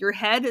out of your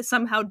head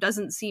somehow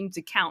doesn't seem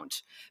to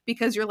count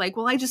because you're like,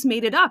 well, I just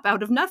made it up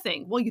out of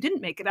nothing. Well, you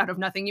didn't make it out of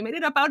nothing. You made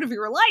it up out of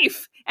your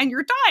life and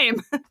your time.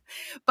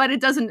 But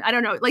it doesn't, I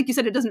don't know, like you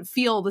said, it doesn't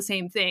feel the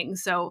same thing.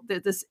 So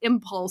this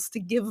impulse to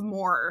give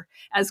more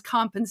as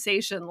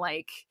compensation,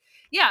 like,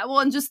 yeah, well,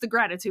 and just the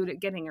gratitude at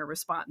getting a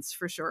response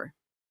for sure.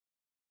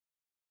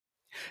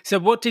 So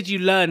what did you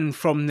learn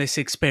from this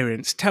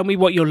experience? Tell me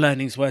what your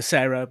learnings were,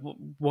 Sarah,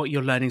 what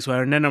your learnings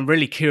were. And then I'm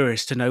really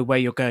curious to know where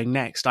you're going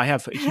next. I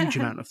have a huge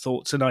amount of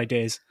thoughts and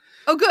ideas.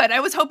 Oh, good. I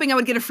was hoping I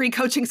would get a free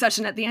coaching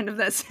session at the end of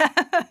this.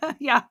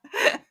 Yeah.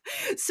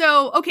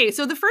 So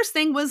the first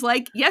thing was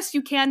like, yes,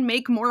 you can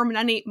make more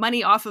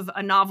money off of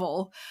a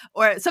novel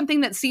or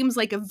something that seems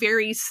like a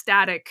very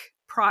static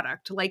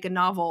product like a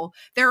novel.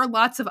 There are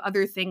lots of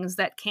other things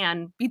that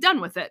can be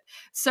done with it.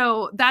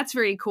 So that's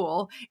very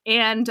cool.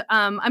 And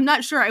I'm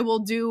not sure I will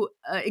do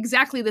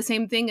exactly the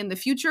same thing in the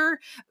future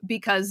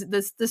because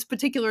this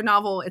particular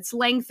novel, its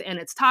length and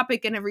its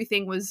topic and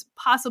everything was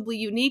possibly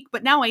unique.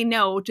 But now I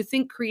know to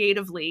think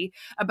creatively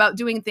about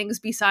doing things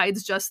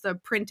besides just the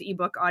print,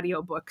 ebook,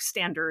 audiobook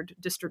standard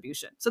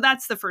distribution. So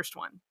that's the first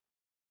one.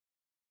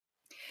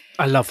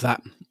 I love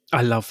that.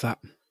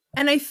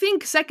 And I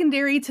think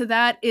secondary to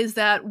that is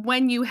that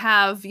when you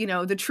have,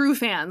 the true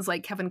fans,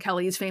 like Kevin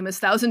Kelly's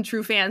famous 1,000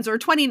 true fans or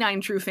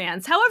 29 true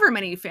fans, however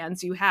many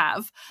fans you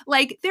have,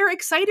 like they're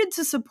excited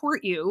to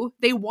support you.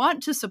 They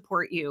want to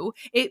support you.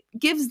 It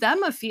gives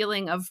them a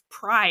feeling of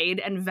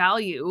pride and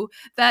value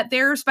that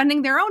they're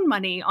spending their own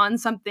money on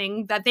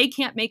something that they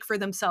can't make for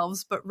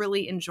themselves, but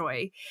really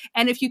enjoy.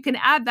 And if you can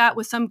add that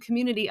with some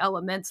community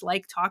elements,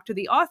 like talk to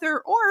the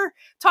author or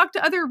talk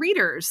to other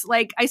readers,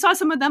 like I saw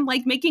some of them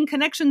like making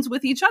connections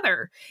with each other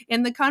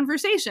in the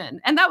conversation,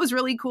 and that was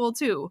really cool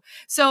too.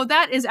 So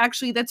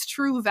that's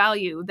true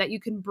value that you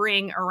can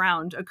bring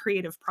around a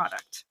creative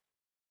product.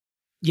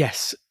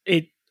 Yes,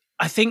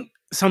 I think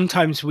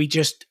sometimes we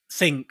just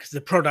think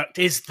the product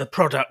is the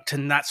product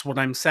and that's what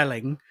I'm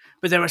selling,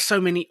 but there are so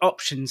many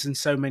options and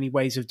so many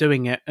ways of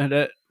doing it. And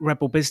at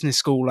Rebel Business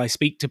School, I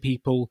speak to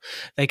people,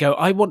 they go,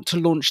 I want to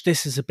launch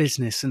this as a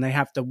business, and they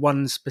have the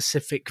one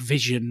specific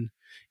vision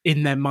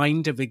in their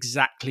mind of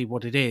exactly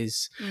what it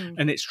is.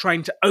 And it's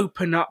trying to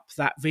open up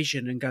that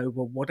vision and go,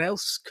 well, what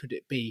else could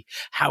it be?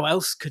 How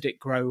else could it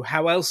grow?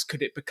 How else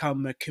could it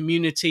become a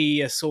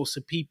community, a source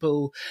of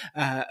people,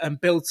 and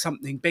build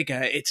something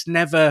bigger? It's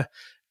never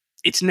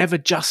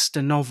just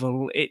a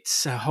novel.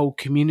 It's a whole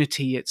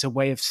community. It's a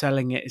way of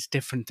selling it. It's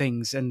different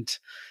things. And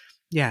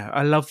yeah,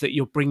 I love that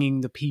you're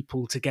bringing the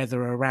people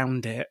together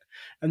around it,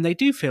 and they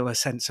do feel a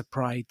sense of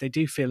pride. They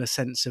do feel a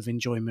sense of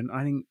enjoyment.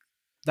 I think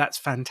that's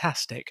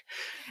fantastic,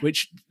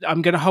 which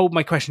I'm going to hold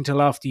my question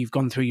till after you've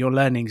gone through your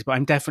learnings, but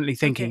I'm definitely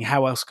thinking,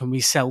 how else can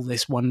we sell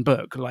this one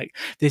book? Like,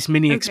 this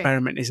mini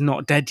experiment is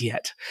not dead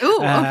yet. Ooh,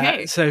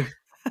 okay. So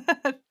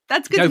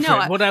that's good to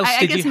know. What else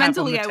did you have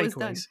on the I was takeaways?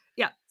 done.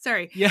 Yeah,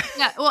 sorry. Yeah.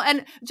 Well,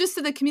 and just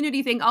to the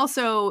community thing,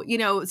 also,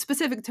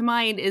 specific to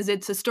mine is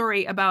it's a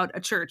story about a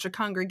church, a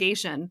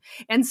congregation.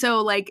 And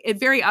so, like, it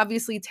very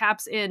obviously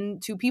taps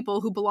into people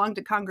who belong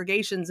to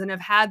congregations and have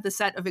had the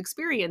set of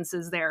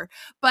experiences there.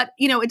 But,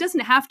 it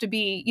doesn't have to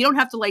be, you don't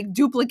have to like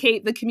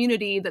duplicate the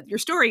community that your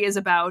story is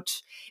about,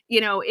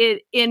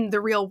 in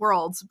the real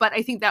world. But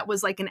I think that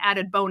was like an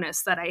added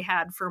bonus that I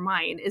had for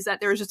mine, is that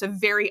there was just a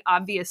very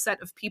obvious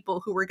set of people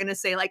who were going to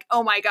say, like,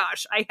 oh my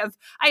gosh, I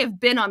have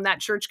been on that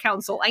church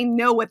council. I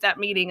know what that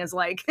meeting is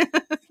like.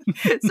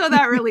 So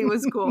that really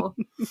was cool.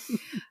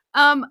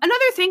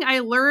 Another thing I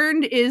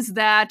learned is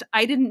that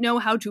I didn't know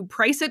how to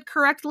price it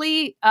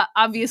correctly.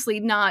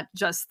 Obviously, not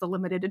just the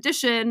limited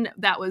edition.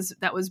 That was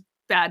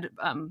bad.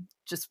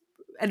 Just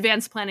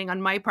advanced planning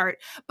on my part.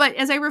 But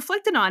as I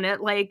reflected on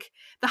it, like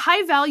the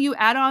high value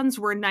add-ons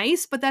were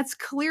nice, but that's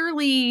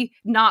clearly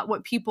not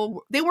what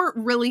they weren't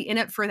really in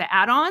it for the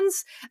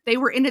add-ons. They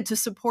were in it to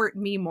support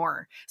me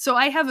more. So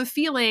I have a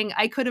feeling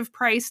I could have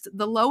priced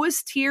the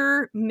lowest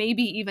tier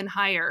maybe even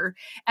higher,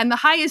 and the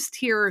highest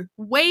tier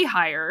way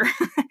higher.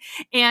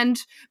 And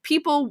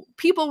people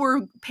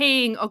were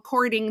paying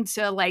according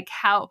to like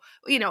how,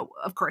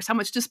 of course, how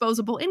much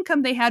disposable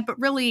income they had, but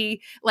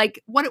really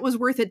like what it was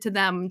worth it to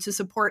them to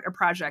support a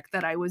project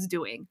that I was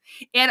doing.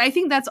 And I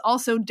think that's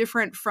also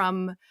different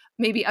from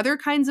maybe other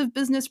kinds of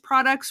business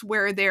products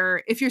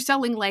where if you're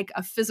selling like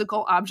a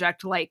physical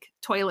object like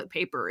toilet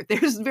paper,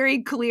 there's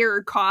very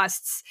clear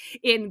costs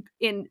in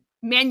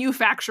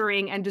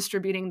manufacturing and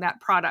distributing that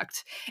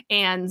product.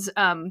 And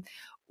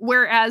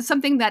whereas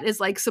something that is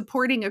like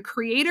supporting a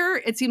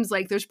creator, it seems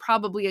like there's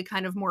probably a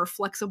kind of more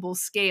flexible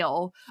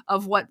scale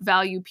of what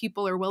value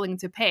people are willing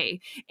to pay.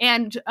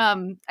 And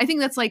I think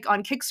that's like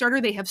on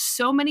Kickstarter, they have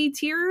so many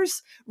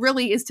tiers,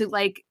 really is to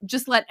like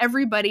just let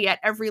everybody at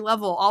every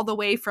level, all the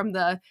way from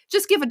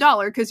just give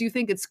 $1 because you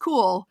think it's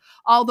cool,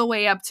 all the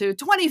way up to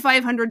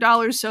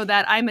 $2,500 so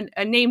that I'm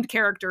a named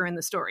character in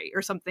the story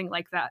or something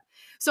like that.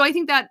 So I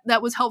think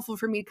that was helpful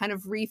for me kind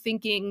of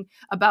rethinking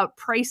about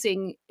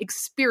pricing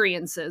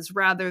experiences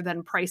rather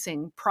than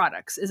pricing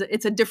products.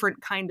 It's a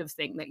different kind of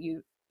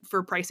thing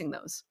for pricing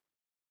those.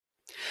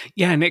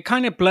 Yeah, and it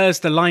kind of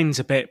blurs the lines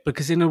a bit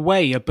because in a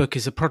way a book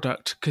is a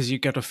product because you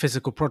get a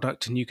physical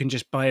product and you can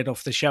just buy it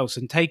off the shelves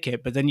and take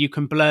it, but then you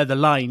can blur the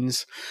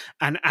lines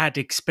and add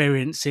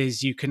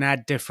experiences, you can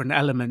add different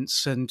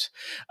elements. And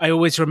I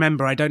always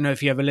remember, I don't know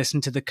if you ever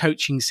listened to the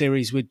coaching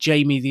series with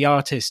Jamie the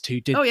artist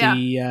who did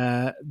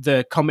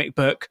the comic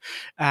book,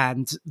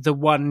 and the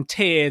one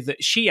tier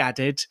that she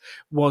added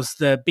was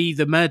the be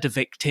the murder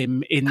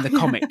victim in the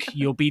comic.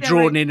 You'll be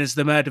drawn in as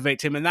the murder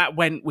victim, and that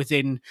went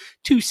within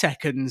 2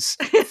 seconds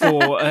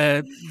for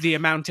the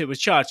amount it was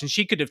charged, and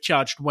she could have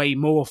charged way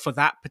more for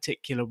that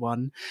particular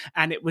one.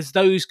 And it was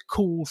those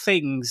cool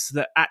things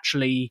that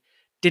actually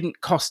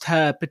didn't cost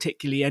her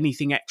particularly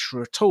anything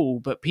extra at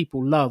all, but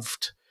people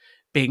loved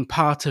being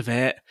part of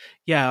it.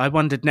 Yeah, I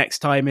wondered next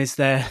time,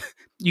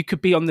 you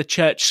could be on the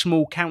church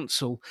small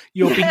council.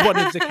 You'll be one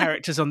of the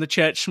characters on the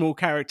church small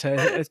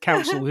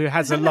council who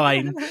has a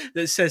line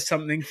that says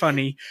something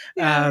funny.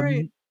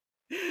 Right.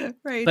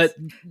 But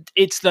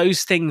it's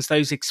those things,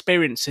 those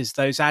experiences,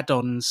 those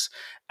add-ons,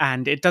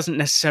 and it doesn't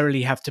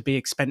necessarily have to be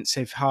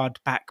expensive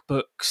hardback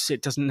books.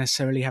 It doesn't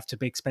necessarily have to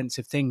be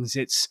expensive things.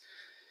 It's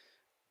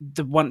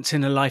the once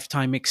in a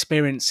lifetime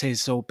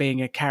experiences, or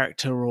being a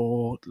character,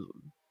 or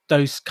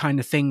those kind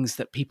of things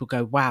that people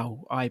go,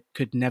 wow, I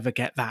could never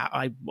get that.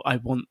 I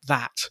want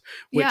that,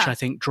 which Yeah. I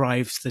think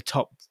drives the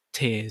top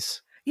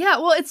tiers. Yeah,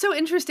 well, it's so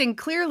interesting.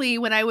 Clearly,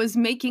 when I was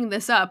making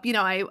this up,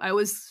 I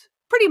was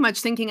pretty much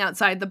thinking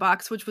outside the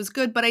box, which was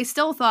good, but I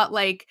still thought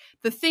like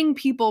the thing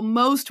people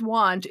most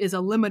want is a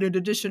limited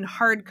edition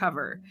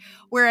hardcover.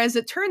 Whereas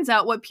it turns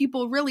out what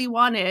people really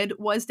wanted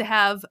was to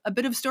have a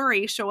bit of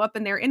story show up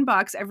in their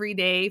inbox every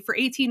day for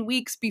 18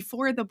 weeks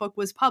before the book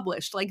was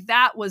published. Like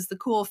that was the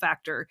cool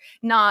factor,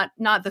 not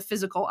the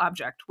physical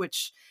object,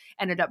 which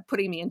ended up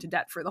putting me into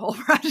debt for the whole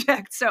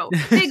project. So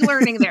big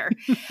learning there.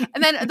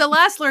 And then the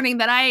last learning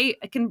that I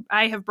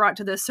have brought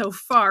to this so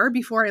far,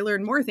 before I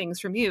learn more things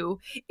from you,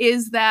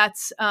 is that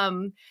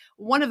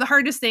one of the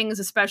hardest things,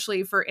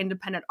 especially for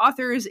independent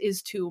authors,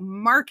 is to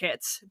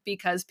market,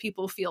 because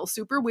people feel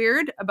super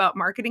weird about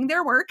marketing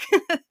their work,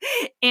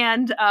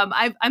 and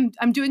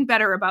I'm doing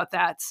better about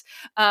that.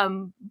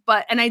 And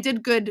I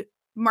did good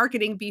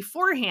marketing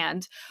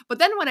beforehand. But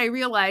then what I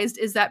realized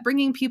is that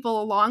bringing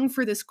people along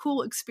for this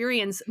cool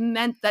experience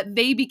meant that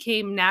they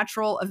became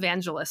natural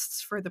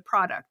evangelists for the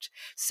product.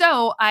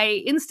 So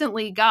I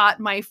instantly got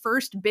my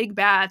first big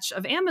batch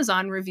of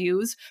Amazon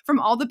reviews from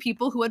all the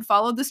people who had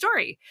followed the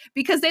story,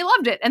 because they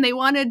loved it and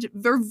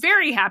they're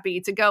very happy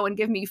to go and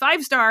give me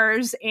 5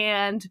 stars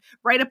and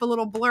write up a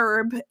little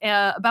blurb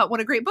about what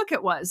a great book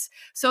it was.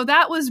 So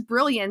that was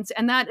brilliant.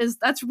 And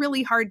that's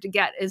really hard to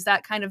get, is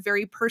that kind of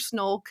very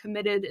personal,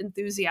 committed,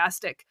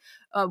 enthusiastic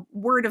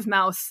word of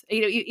mouth.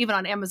 Even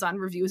on Amazon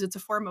reviews, it's a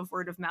form of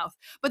word of mouth.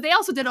 But they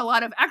also did a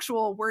lot of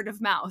actual word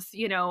of mouth,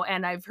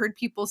 and I've heard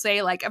people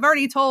say, like, I've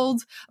already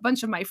told a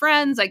bunch of my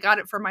friends, I got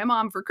it for my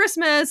mom for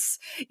Christmas,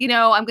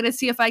 I'm going to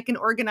see if I can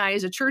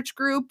organize a church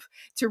group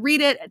to read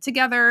it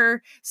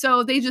together.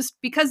 So they just,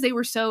 because they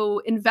were so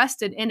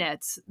invested in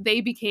it,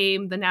 they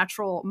became the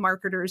natural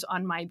marketers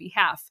on my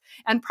behalf.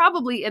 And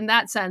probably in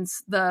that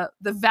sense, the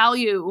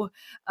value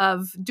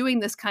of doing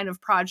this kind of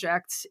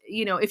project,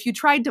 if you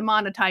tried to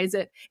monetize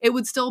it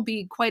would still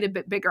be quite a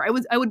bit bigger.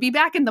 I would be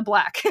back in the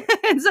black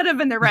instead of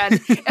in the red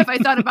if I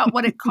thought about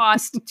what it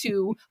cost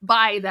to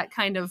buy that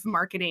kind of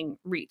marketing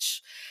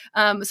reach.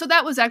 So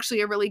that was actually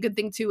a really good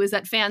thing too, is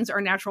that fans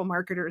are natural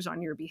marketers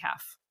on your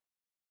behalf.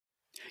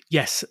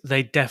 Yes,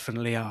 they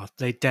definitely are.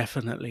 They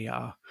definitely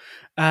are.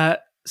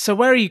 So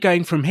where are you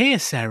going from here,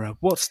 Sarah?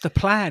 What's the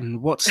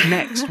plan? What's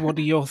next? What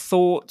are your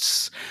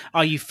thoughts?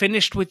 Are you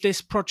finished with this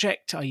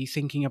project? Are you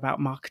thinking about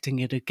marketing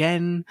it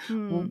again?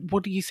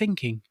 What are you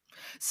thinking?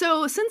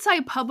 So since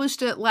I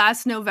published it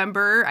last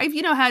November, I've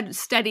had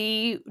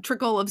steady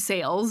trickle of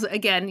sales.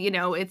 Again,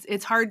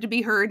 it's hard to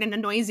be heard in a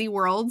noisy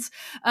world,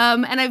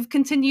 and I've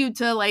continued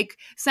to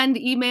send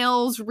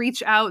emails,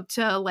 reach out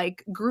to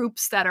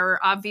groups that are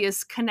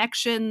obvious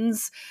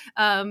connections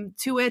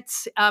to it.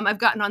 I've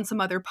gotten on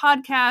some other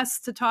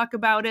podcasts to talk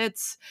about it,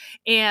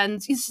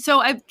 and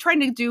so I'm trying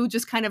to do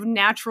just kind of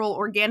natural,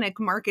 organic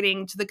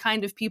marketing to the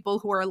kind of people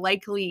who are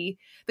likely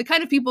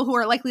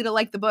to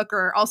like the book,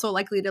 or also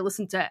likely to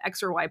listen to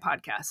X or Y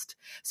podcast.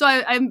 So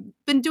I've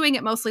been doing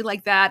it mostly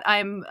like that.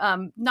 I'm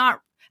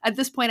not at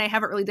this point, I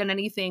haven't really done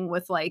anything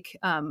with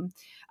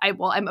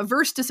I'm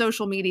averse to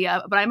social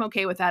media, but I'm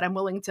okay with that. I'm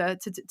willing to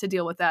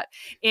deal with that.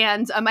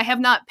 And I have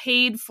not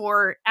paid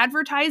for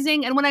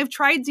advertising. And when I've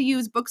tried to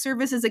use book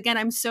services, again,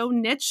 I'm so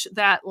niche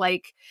that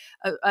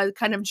a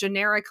kind of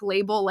generic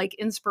label like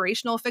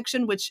inspirational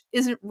fiction, which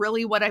isn't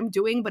really what I'm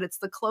doing, but it's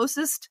the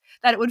closest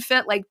that it would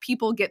fit.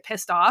 People get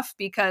pissed off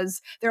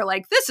because they're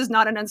like, this is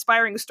not an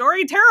inspiring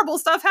story. Terrible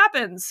stuff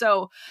happens.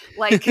 So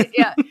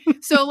yeah.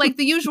 So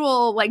the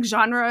usual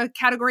genre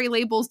category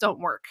labels don't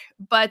work,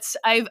 but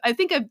I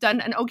think I've done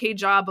an okay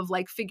job of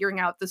figuring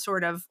out the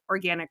sort of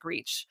organic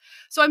reach.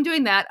 So I'm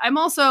doing that.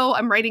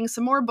 I'm writing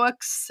some more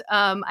books.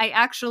 I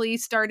actually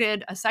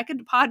started a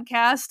second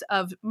podcast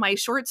of my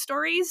short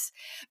stories,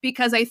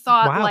 because I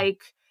thought Wow.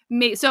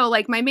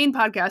 my main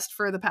podcast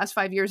for the past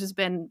 5 years has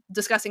been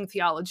discussing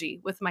theology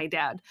with my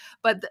dad.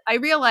 But I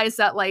realized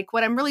that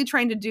what I'm really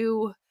trying to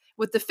do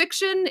with the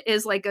fiction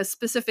is a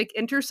specific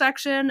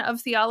intersection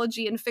of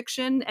theology and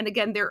fiction. And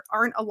again, there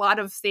aren't a lot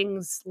of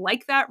things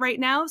like that right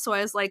now. So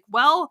I was like,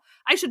 well,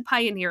 I should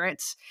pioneer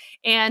it.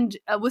 And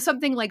with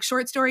something like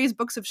short stories,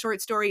 books of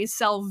short stories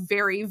sell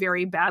very,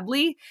 very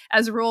badly.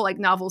 As a rule,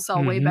 novels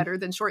sell way better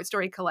than short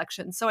story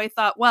collections. So I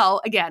thought, well,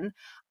 again,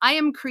 I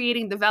am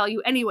creating the value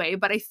anyway.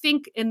 But I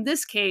think in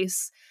this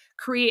case,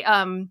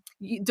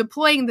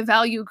 deploying the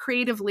value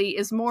creatively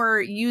is more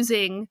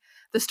using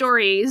the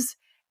stories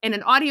in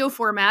an audio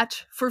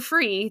format for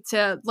free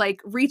to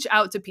reach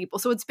out to people.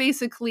 So it's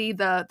basically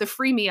the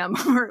freemium,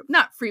 or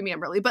not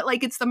freemium really, but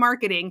it's the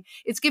marketing.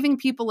 It's giving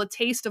people a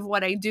taste of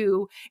what I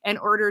do in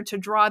order to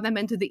draw them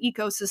into the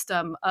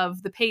ecosystem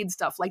of the paid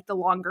stuff, like the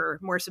longer,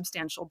 more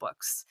substantial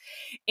books.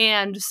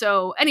 And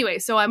so anyway,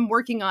 so I'm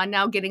working on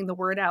now getting the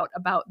word out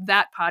about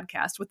that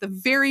podcast with the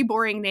very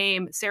boring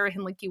name, Sarah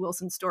Hinlicky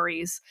Wilson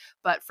Stories.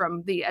 But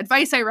from the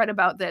advice I read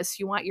about this,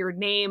 you want your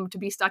name to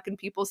be stuck in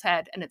people's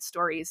head, and it's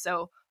stories.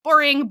 So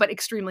boring, but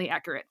extremely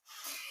accurate.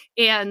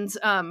 And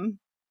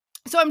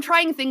So I'm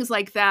trying things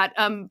like that.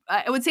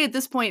 I would say at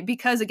this point,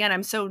 because again,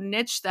 I'm so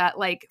niche that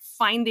like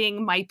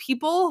finding my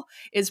people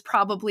is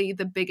probably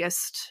the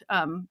biggest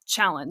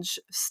challenge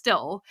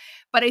still.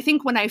 But I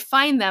think when I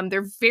find them,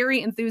 they're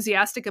very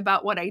enthusiastic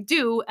about what I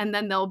do, and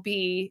then they'll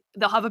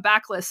have a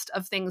backlist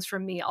of things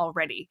from me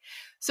already.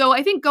 So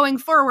I think going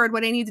forward,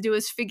 what I need to do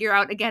is figure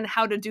out again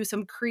how to do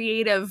some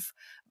creative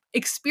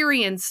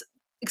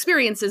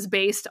experiences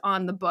based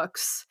on the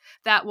books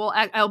that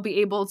I'll be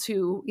able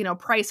to,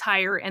 price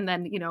higher and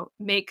then,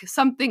 make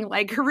something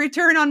like a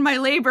return on my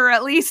labor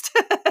at least,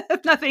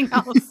 if nothing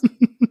else.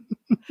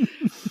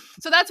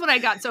 So that's what I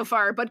got so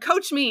far. But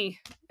coach me,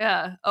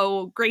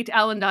 great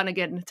Alan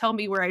Donegan. Tell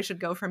me where I should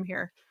go from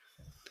here.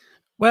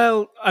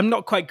 Well, I'm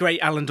not quite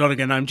great Alan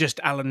Donegan. I'm just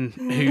Alan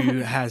who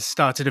has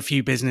started a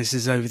few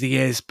businesses over the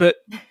years. But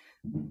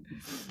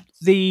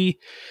the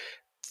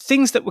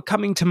things that were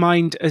coming to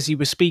mind as you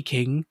were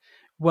speaking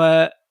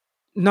were,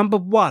 number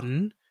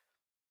one,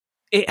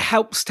 it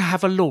helps to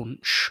have a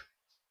launch.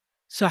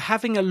 So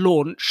having a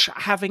launch,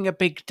 having a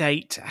big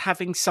date,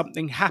 having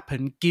something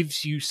happen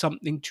gives you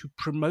something to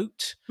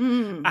promote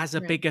as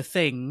a bigger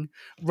thing,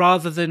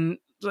 rather than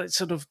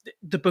sort of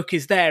the book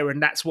is there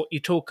and that's what you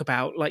talk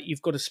about. Like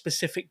you've got a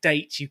specific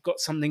date, you've got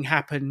something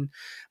happen.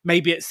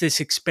 Maybe it's this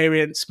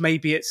experience,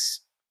 maybe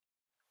it's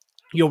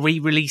you're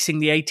re-releasing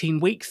the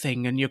 18-week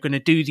thing and you're going to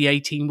do the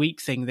 18-week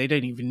thing. They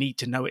don't even need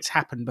to know it's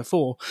happened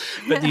before,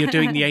 but you're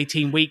doing the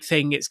 18-week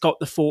thing. It's got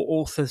the 4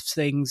 authors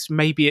things.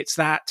 Maybe it's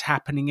that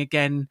happening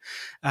again.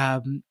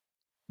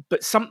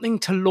 But something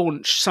to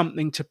launch,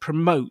 something to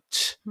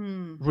promote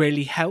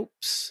really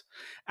helps.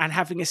 And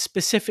having a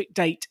specific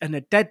date and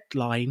a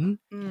deadline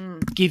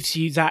gives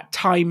you that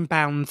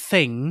time-bound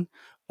thing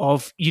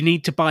of you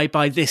need to buy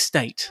by this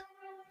date.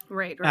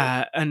 Right.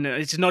 And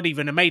it's not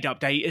even a made-up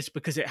date. It's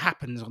because it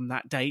happens on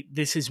that date.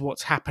 This is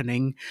what's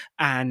happening,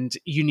 and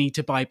you need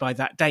to buy by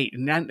that date.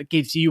 And that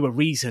gives you a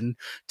reason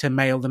to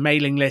mail the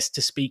mailing list,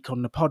 to speak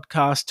on the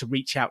podcast, to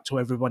reach out to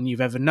everyone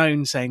you've ever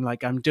known, saying,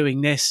 like, I'm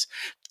doing this.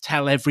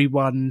 Tell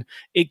everyone.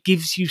 It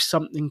gives you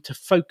something to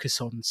focus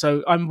on.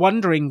 So I'm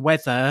wondering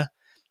whether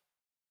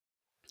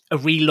a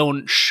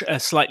relaunch, a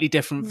slightly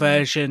different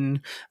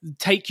version,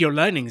 take your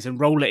learnings and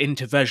roll it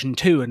into version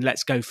 2, and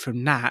let's go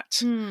from that.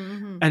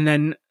 And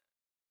then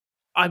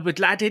I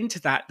would add into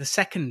that the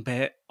second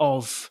bit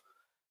of,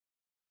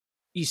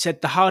 you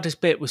said the hardest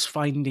bit was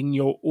finding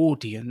your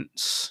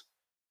audience.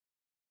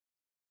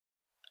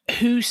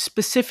 Who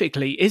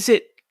specifically? Is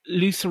it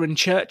Lutheran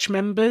church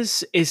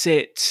members? Is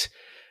it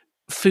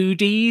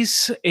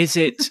foodies? Is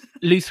it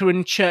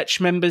Lutheran church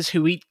members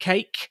who eat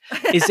cake?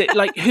 Is it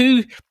like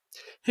who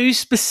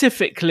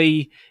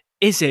specifically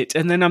is it?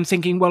 And then I'm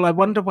thinking, well, I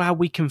wonder how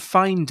we can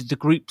find the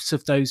groups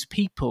of those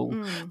people.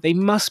 They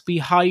must be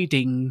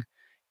hiding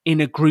in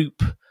a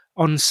group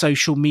on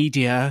social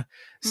media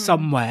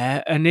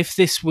somewhere. And if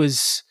this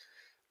was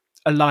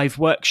a live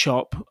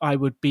workshop, I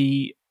would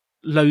be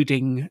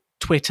loading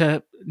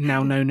Twitter,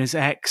 now known as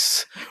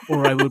X,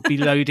 or I would be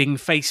loading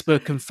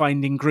Facebook and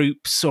finding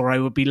groups, or I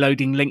would be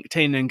loading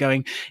LinkedIn and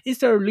going, is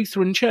there a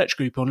Lutheran church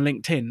group on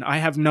LinkedIn? I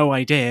have no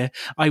idea.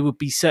 I would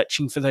be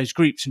searching for those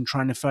groups and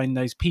trying to find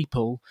those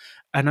people.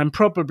 And I'm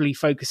probably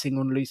focusing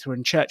on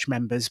Lutheran church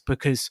members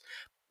because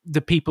the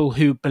people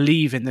who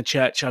believe in the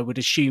church, I would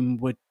assume,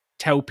 would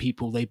tell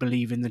people they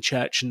believe in the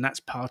church, and that's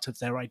part of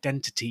their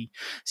identity.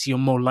 So you're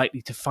more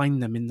likely to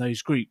find them in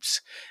those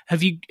groups.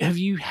 Have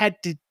you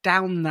headed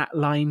down that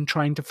line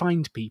trying to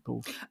find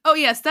people? Oh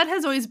yes, that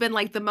has always been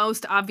like the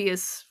most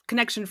obvious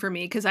connection for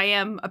me because I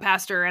am a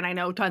pastor and I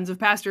know tons of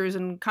pastors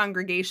and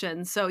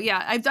congregations. So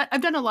yeah,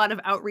 I've done a lot of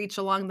outreach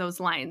along those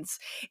lines.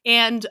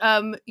 And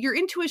your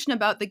intuition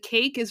about the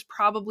cake is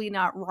probably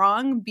not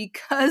wrong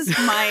because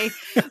my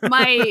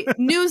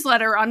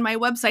newsletter on my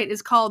website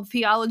is called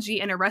Theology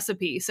and a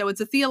Recipe. So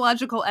it's a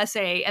theological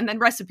essay and then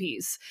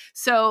recipes.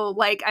 So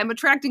like I'm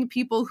attracting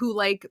people who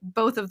like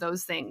both of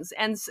those things.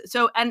 And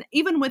so, and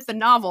even with the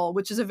novel,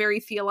 which is a very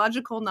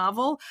theological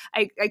novel,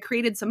 I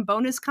created some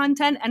bonus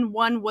content, and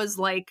one was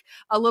like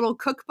a little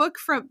cookbook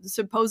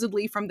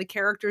supposedly from the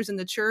characters in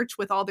the church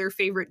with all their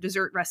favorite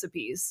dessert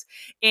recipes.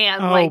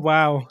 And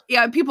wow.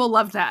 Yeah, people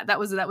loved that. That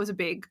was a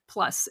big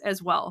plus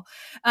as well.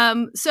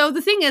 So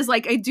the thing is,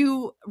 like, I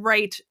do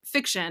write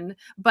fiction,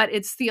 but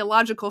it's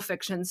theological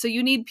fiction. So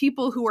you need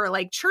people who are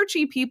like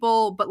churchy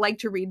people, but like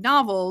to read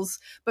novels,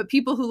 but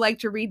people who like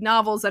to read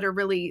novels that are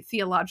really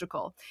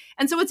theological.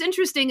 And so what's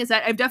interesting is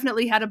that I've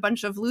definitely had a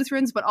bunch of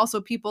Lutherans, but also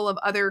people of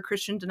other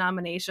Christian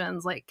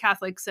denominations like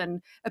Catholics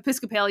and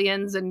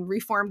Episcopalians and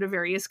Reformed of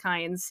various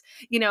kinds,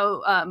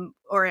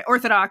 or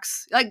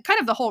Orthodox, like kind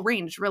of the whole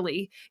range,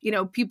 really,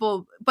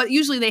 people, but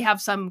usually they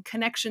have some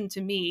connection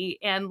to me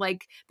and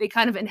like they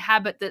kind of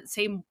inhabit that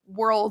same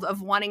world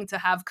of wanting to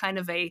have kind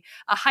of a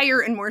higher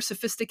and more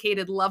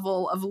sophisticated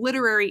level of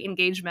literary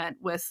engagement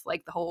with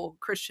like the whole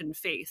Christian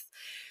faith.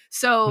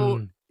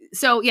 So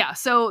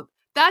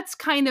that's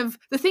kind of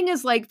the thing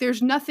is like,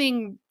 there's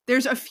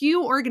a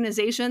few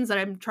organizations that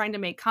I'm trying to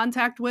make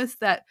contact with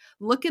that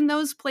look in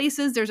those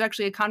places. There's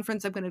actually a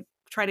conference I'm going to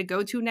try to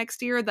go to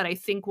next year that I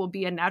think will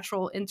be a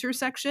natural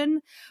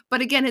intersection.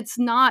 But again, it's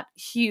not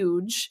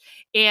huge.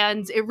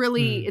 And it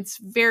really, it's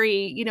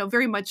very,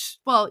 very much,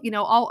 well,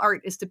 all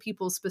art is to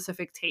people's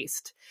specific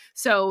taste.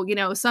 So,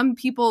 some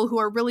people who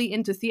are really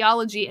into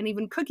theology and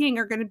even cooking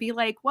are going to be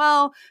like,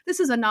 well, this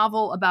is a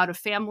novel about a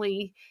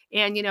family.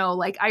 And,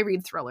 like I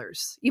read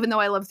thrillers, even though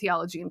I love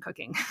theology and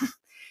cooking.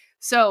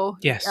 So,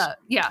 yes.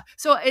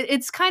 So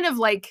it's kind of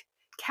like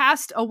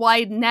cast a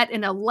wide net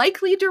in a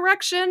likely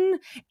direction.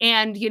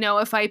 And,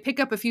 if I pick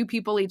up a few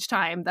people each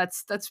time,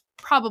 that's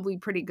probably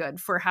pretty good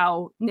for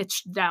how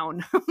niched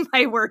down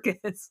my work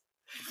is.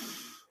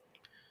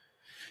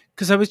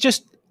 Because I was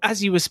just,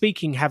 as you were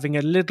speaking, having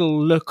a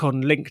little look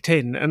on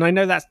LinkedIn, and I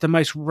know that's the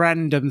most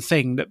random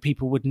thing that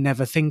people would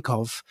never think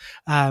of.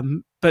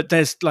 But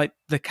there's like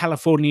the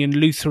Californian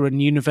Lutheran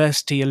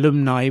University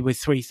alumni with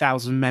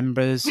 3,000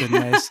 members, and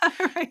there's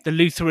right. the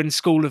Lutheran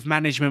School of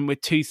Management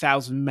with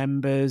 2,000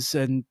 members,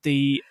 and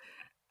the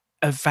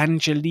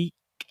Evangelical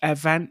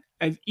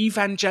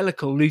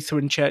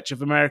Lutheran Church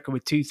of America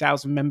with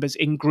 2,000 members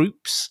in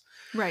groups.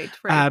 Right.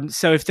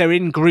 So if they're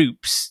in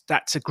groups,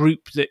 that's a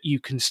group that you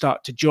can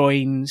start to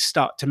join,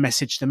 start to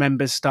message the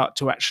members, start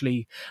to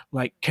actually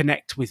like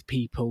connect with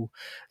people.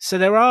 So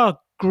there are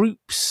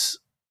groups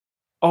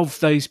of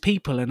those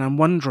people, and I'm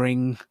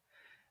wondering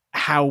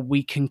how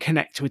we can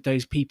connect with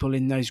those people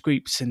in those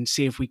groups and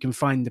see if we can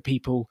find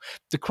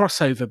the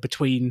crossover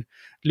between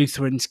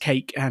Lutherans,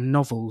 cake, and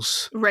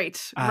novels.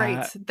 Right.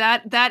 That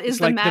is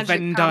the like magic the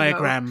Venn combo.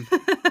 diagram.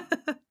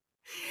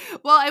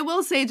 Well, I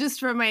will say,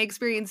 just from my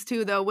experience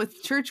too, though,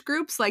 with church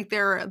groups, like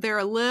they're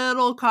a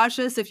little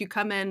cautious if you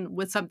come in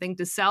with something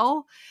to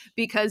sell,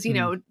 because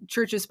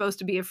church is supposed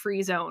to be a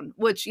free zone,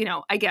 which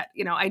I get.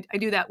 I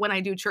do that when I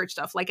do church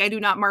stuff. Like I do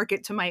not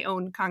market to my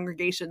own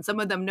congregation. Some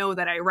of them know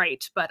that I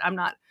write, but I'm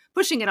not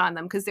pushing it on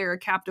them because they're a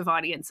captive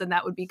audience, and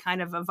that would be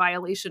kind of a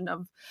violation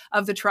of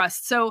the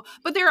trust. So,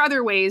 but there are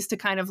other ways to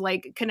kind of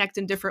like connect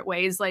in different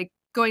ways, like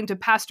going to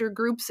pastor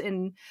groups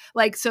in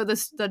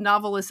the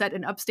novel is set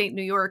in upstate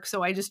New York.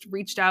 So I just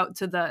reached out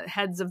to the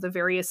heads of the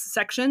various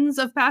sections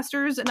of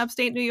pastors in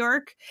upstate New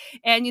York.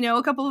 And,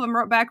 a couple of them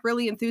wrote back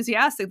really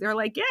enthusiastic. They're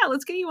like, yeah,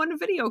 let's get you on a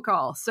video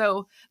call.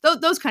 So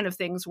those kind of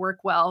things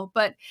work well.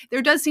 But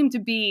there does seem to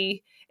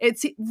be, it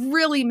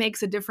really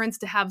makes a difference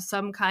to have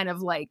some kind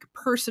of like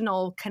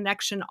personal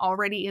connection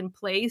already in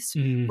place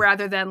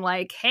rather than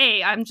like,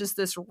 hey, I'm just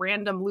this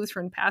random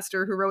Lutheran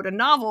pastor who wrote a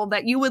novel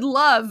that you would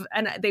love.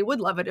 And they would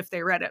love it if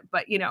they read it.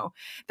 But,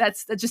 that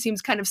just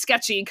seems kind of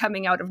sketchy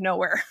coming out of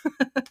nowhere.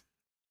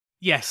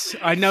 Yes,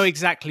 I know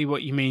exactly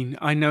what you mean.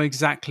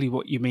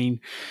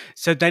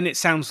 So then it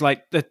sounds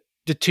like the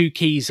two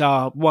keys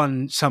are,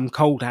 one, some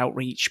cold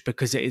outreach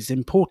because it is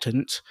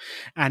important,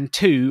 and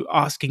two,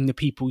 asking the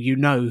people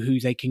who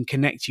they can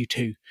connect you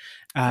to.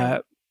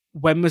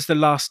 When was the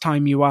last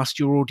time you asked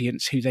your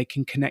audience who they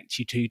can connect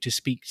you to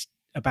speak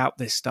about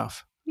this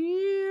stuff?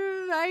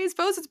 I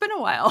suppose it's been a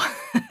while.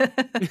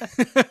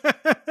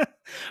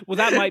 Well,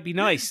 that might be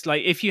nice.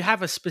 Like if you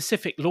have a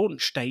specific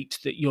launch date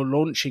that you're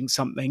launching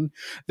something,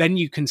 then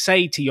you can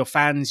say to your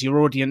fans, your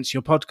audience,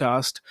 your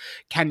podcast,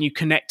 can you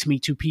connect me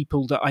to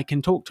people that I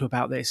can talk to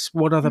about this?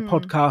 What other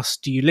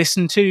podcasts do you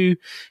listen to?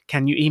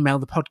 Can you email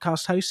the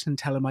podcast host and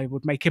tell him I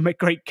would make him a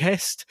great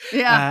guest?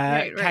 Yeah,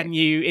 right. Can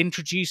you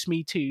introduce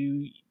me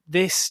to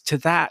this, to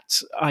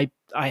that? I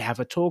have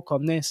a talk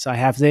on this. I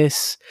have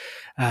this.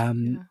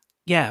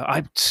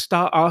 I'd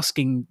start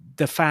asking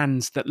the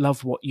fans that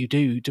love what you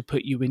do to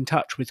put you in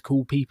touch with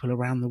cool people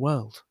around the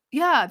world.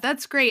 Yeah,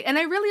 that's great. And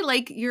I really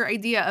like your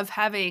idea of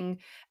having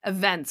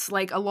events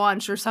like a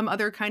launch or some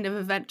other kind of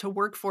event to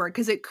work for,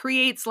 because it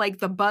creates like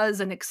the buzz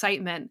and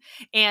excitement,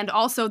 and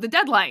also the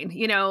deadline,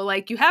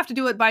 like you have to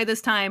do it by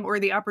this time or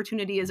the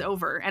opportunity is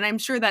over. And I'm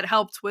sure that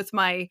helped with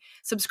my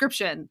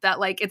subscription, that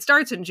like it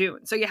starts in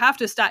June. So you have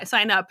to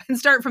sign up and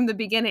start from the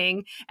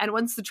beginning. And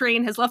once the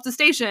train has left the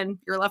station,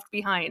 you're left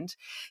behind.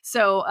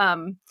 So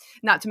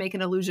not to make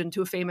an allusion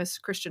to a famous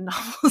Christian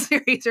novel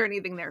series or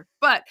anything there,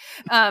 but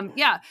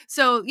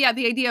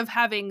the idea of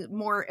having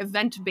more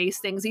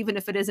event-based things, even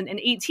if it isn't an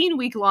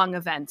 18-week long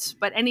event,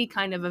 but any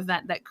kind of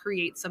event that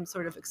creates some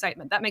sort of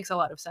excitement, that makes a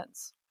lot of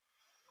sense.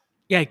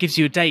 Yeah, it gives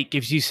you a date,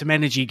 gives you some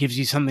energy, gives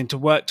you something to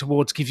work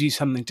towards, gives you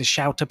something to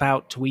shout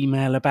about, to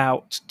email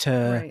about,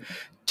 to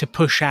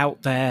push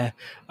out there.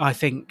 I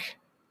think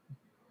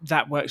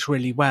that works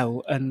really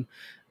well. And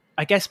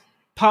I guess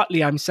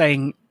partly I'm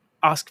saying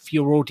ask for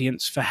your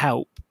audience for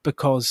help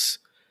because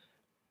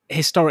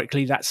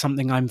historically that's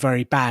something I'm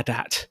very bad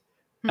at.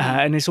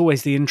 And it's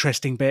always the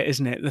interesting bit,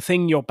 isn't it? The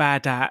thing you're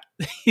bad at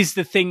is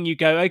the thing you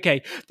go,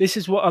 okay, this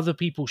is what other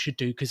people should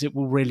do because it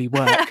will really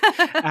work.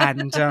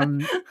 And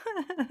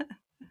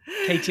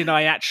Katie and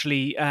I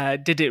actually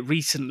did it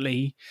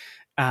recently.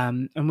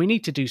 And we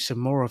need to do some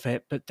more of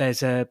it, but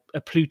there's a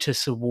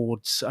Plutus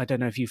Awards. I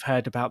don't know if you've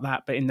heard about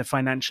that, but in the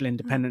financial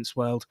independence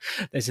world,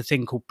 there's a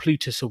thing called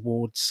Plutus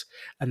Awards,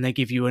 and they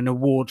give you an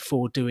award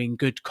for doing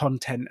good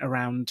content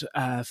around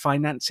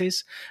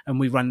finances. And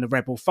we run the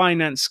Rebel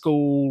Finance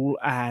School,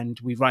 and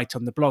we write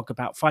on the blog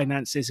about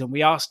finances, and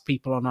we asked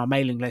people on our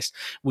mailing list,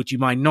 would you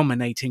mind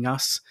nominating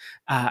us?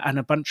 And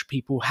a bunch of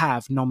people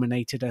have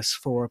nominated us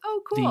for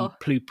cool. the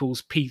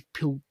Plutus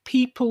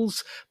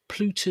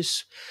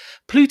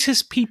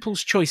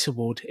People's Choice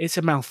Award. It's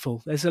a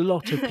mouthful. There's a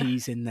lot of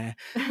P's in there.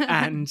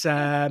 And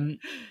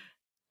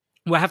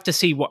we'll have to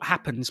see what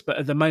happens. But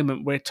at the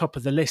moment, we're top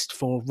of the list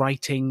for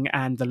writing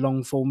and the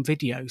long form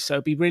video. So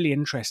it'll be really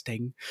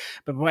interesting.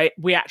 But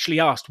we actually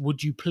asked,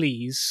 would you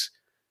please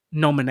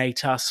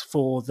nominate us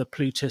for the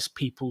Plutus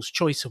People's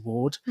Choice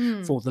Award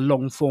for the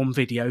long form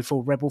video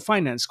for Rebel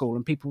Finance School?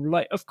 And people were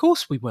like, of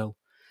course we will.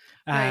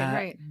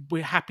 Right.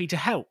 We're happy to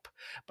help.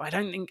 But I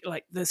don't think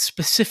like the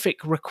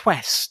specific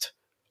request,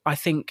 I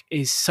think,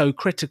 is so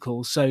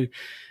critical. So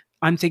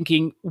I'm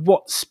thinking,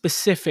 what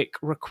specific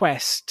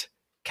request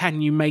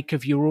can you make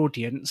of your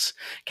audience?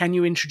 Can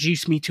you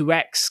introduce me to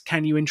X?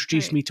 Can you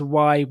introduce me to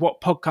Y? What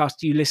podcast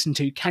do you listen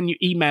to? Can you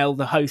email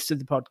the host of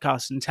the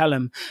podcast and tell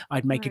them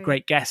I'd make a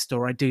great guest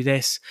or I do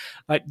this?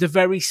 Like the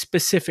very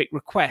specific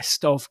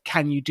request of,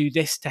 can you do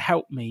this to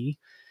help me?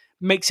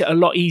 Makes it a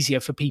lot easier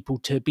for people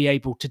to be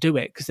able to do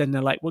it, because then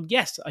they're like, well,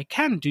 yes, I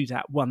can do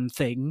that one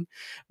thing.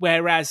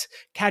 Whereas,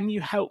 can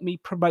you help me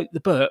promote the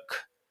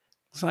book?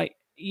 It's like,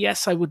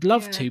 yes, I would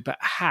love to, but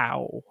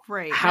how?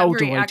 Right. How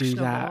do I do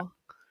that?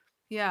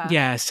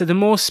 Yeah. So the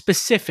more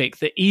specific,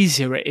 the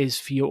easier it is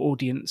for your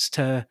audience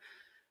to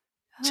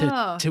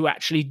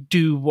actually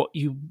do what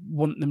you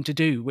want them to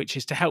do, which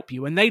is to help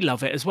you. And they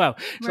love it as well.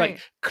 It's like,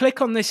 click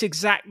on this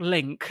exact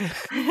link,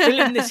 fill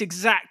in this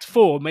exact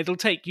form. It'll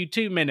take you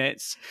 2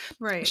 minutes.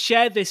 Right.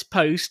 Share this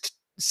post,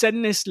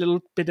 send this little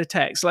bit of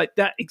text, like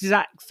that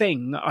exact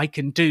thing I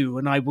can do,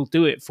 and I will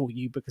do it for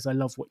you because I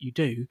love what you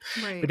do.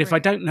 But if I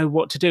don't know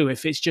what to do,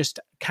 if it's just,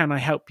 can I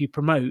help you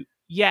promote?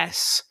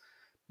 Yes.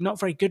 Not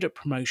very good at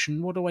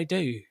promotion. What do I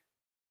do?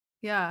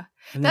 Yeah.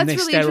 And then they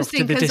stare off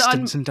to the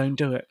distance and don't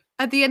do it.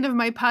 At the end of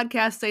my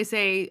podcast, I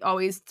say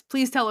always,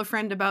 please tell a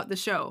friend about the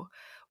show.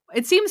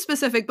 It seems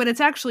specific, but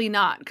it's actually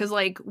not, because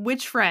like,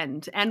 which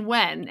friend and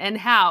when and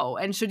how,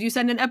 and should you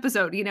send an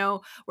episode,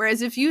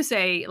 whereas if you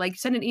say, like,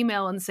 send an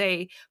email and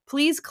say,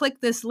 please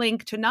click this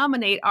link to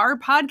nominate our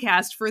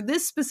podcast for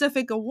this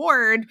specific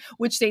award,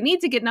 which they need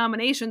to get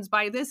nominations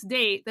by this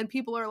date, then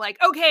people are like,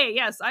 okay,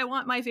 yes, I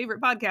want my favorite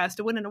podcast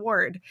to win an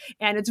award.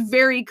 And it's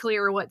very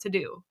clear what to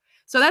do.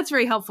 So that's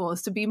very helpful,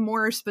 is to be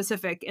more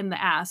specific in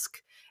the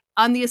ask,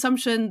 on the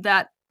assumption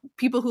that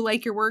people who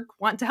like your work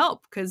want to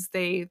help because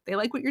they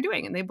like what you're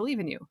doing and they believe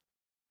in you.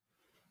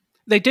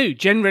 They do.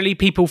 Generally,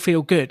 people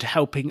feel good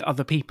helping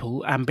other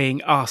people and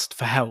being asked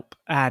for help.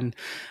 And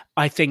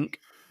I think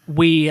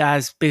we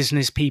as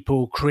business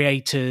people,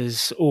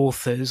 creators,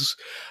 authors,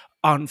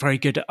 aren't very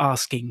good at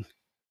asking.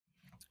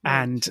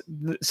 And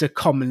it's a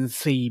common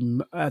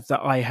theme that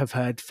I have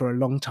heard for a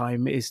long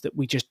time, is that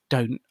we just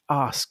don't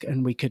ask,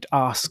 and we could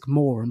ask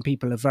more, and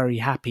people are very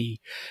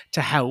happy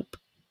to help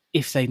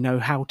if they know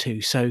how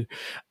to. So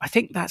I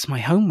think that's my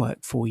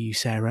homework for you,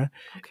 Sarah,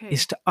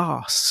 is to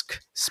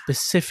ask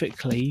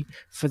specifically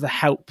for the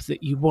help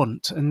that you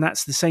want. And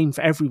that's the same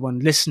for everyone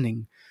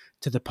listening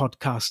to the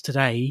podcast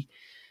today.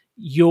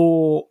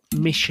 Your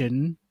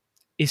mission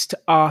is to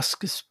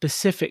ask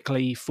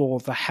specifically for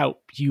the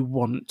help you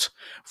want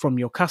from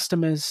your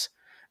customers.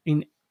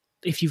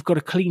 If you've got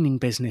a cleaning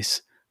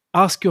business,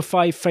 ask your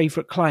 5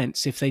 favorite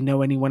clients if they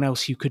know anyone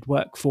else you could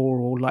work for,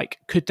 or like,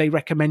 could they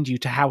recommend you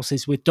to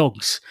houses with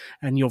dogs,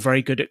 and you're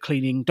very good at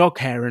cleaning dog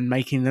hair and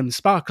making them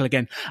sparkle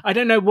again. I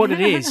don't know what it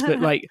is, but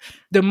like,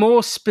 the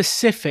more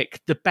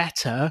specific, the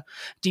better.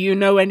 Do you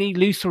know any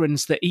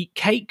Lutherans that eat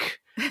cake?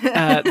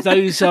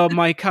 Those are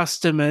my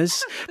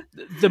customers.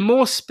 The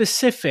more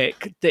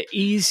specific, the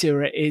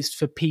easier it is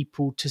for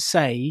people to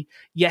say,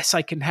 yes,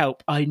 I can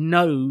help. I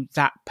know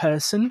that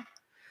person.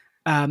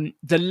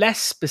 The less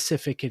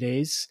specific it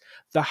is,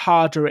 the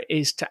harder it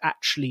is to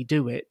actually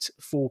do it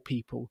for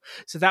people.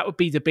 So that would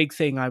be the big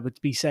thing I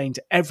would be saying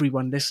to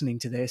everyone listening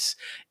to this,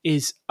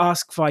 is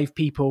ask 5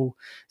 people,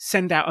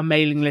 send out a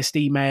mailing list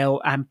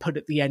email, and put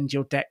at the end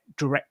your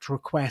direct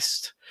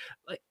request.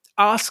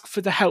 Ask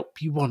for the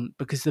help you want,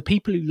 because the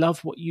people who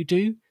love what you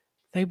do,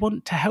 they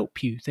want to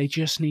help you. They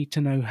just need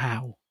to know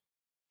how.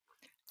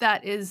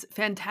 That is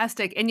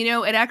fantastic. And,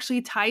 it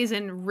actually ties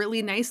in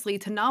really nicely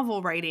to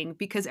novel writing,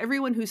 because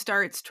everyone who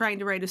starts trying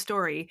to write a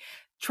story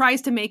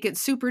tries to make it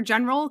super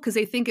general because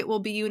they think it will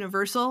be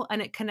universal,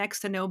 and it connects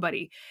to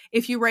nobody.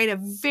 If you write a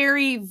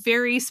very,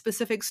 very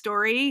specific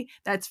story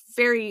that's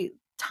very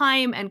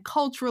time and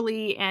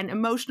culturally and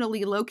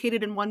emotionally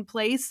located in one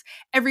place,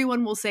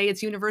 everyone will say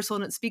it's universal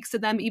and it speaks to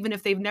them, even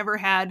if they've never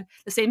had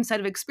the same set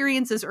of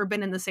experiences or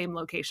been in the same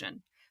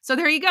location. So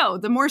there you go.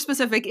 The more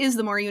specific is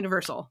the more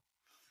universal.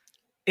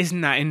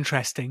 Isn't that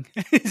interesting?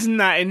 Isn't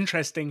that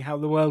interesting how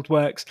the world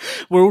works?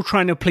 We're all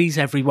trying to please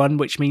everyone,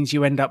 which means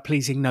you end up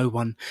pleasing no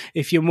one.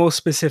 If you're more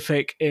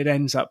specific, it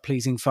ends up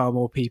pleasing far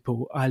more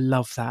people. I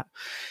love that.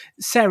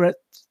 Sarah,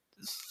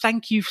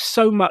 thank you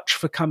so much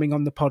for coming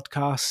on the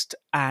podcast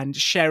and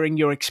sharing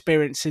your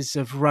experiences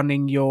of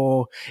running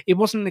it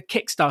wasn't a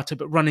Kickstarter,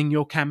 but running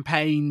your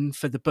campaign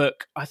for the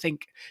book. I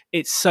think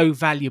it's so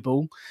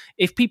valuable.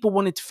 If people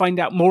wanted to find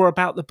out more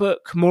about the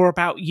book, more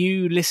about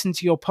you, listen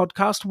to your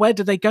podcast, where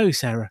do they go,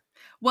 Sarah?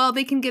 Well,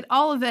 they can get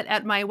all of it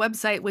at my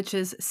website, which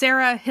is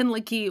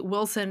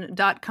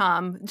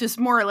sarahhinlickywilson.com. Just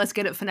more or less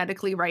get it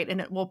phonetically right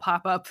and it will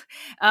pop up.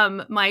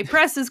 My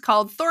press is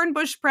called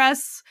Thornbush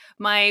Press.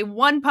 My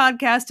one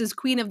podcast is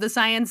Queen of the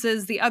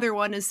Sciences. The other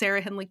one is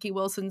Sarah Hinlicky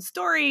Wilson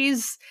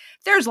Stories.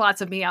 There's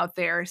lots of me out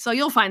there, so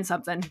you'll find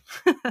something.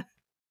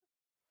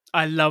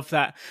 I love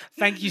that.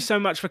 Thank you so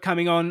much for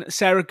coming on.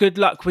 Sarah, good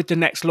luck with the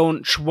next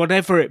launch,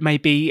 whatever it may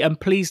be. And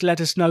please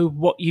let us know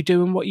what you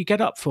do and what you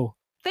get up for.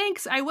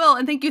 Thanks, I will.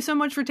 And thank you so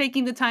much for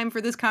taking the time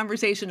for this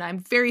conversation. I'm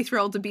very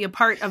thrilled to be a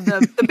part of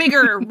the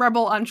bigger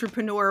rebel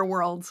entrepreneur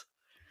world.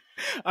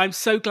 I'm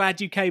so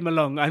glad you came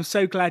along. I'm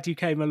so glad you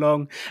came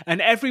along. And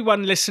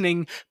everyone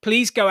listening,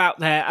 please go out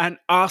there and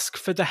ask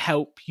for the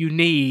help you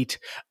need.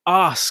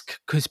 Ask,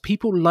 because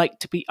people like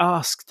to be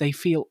asked. They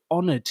feel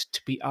honored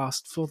to be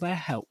asked for their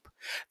help.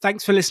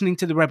 Thanks for listening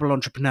to The Rebel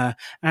Entrepreneur.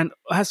 And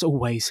as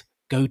always,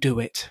 go do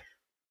it.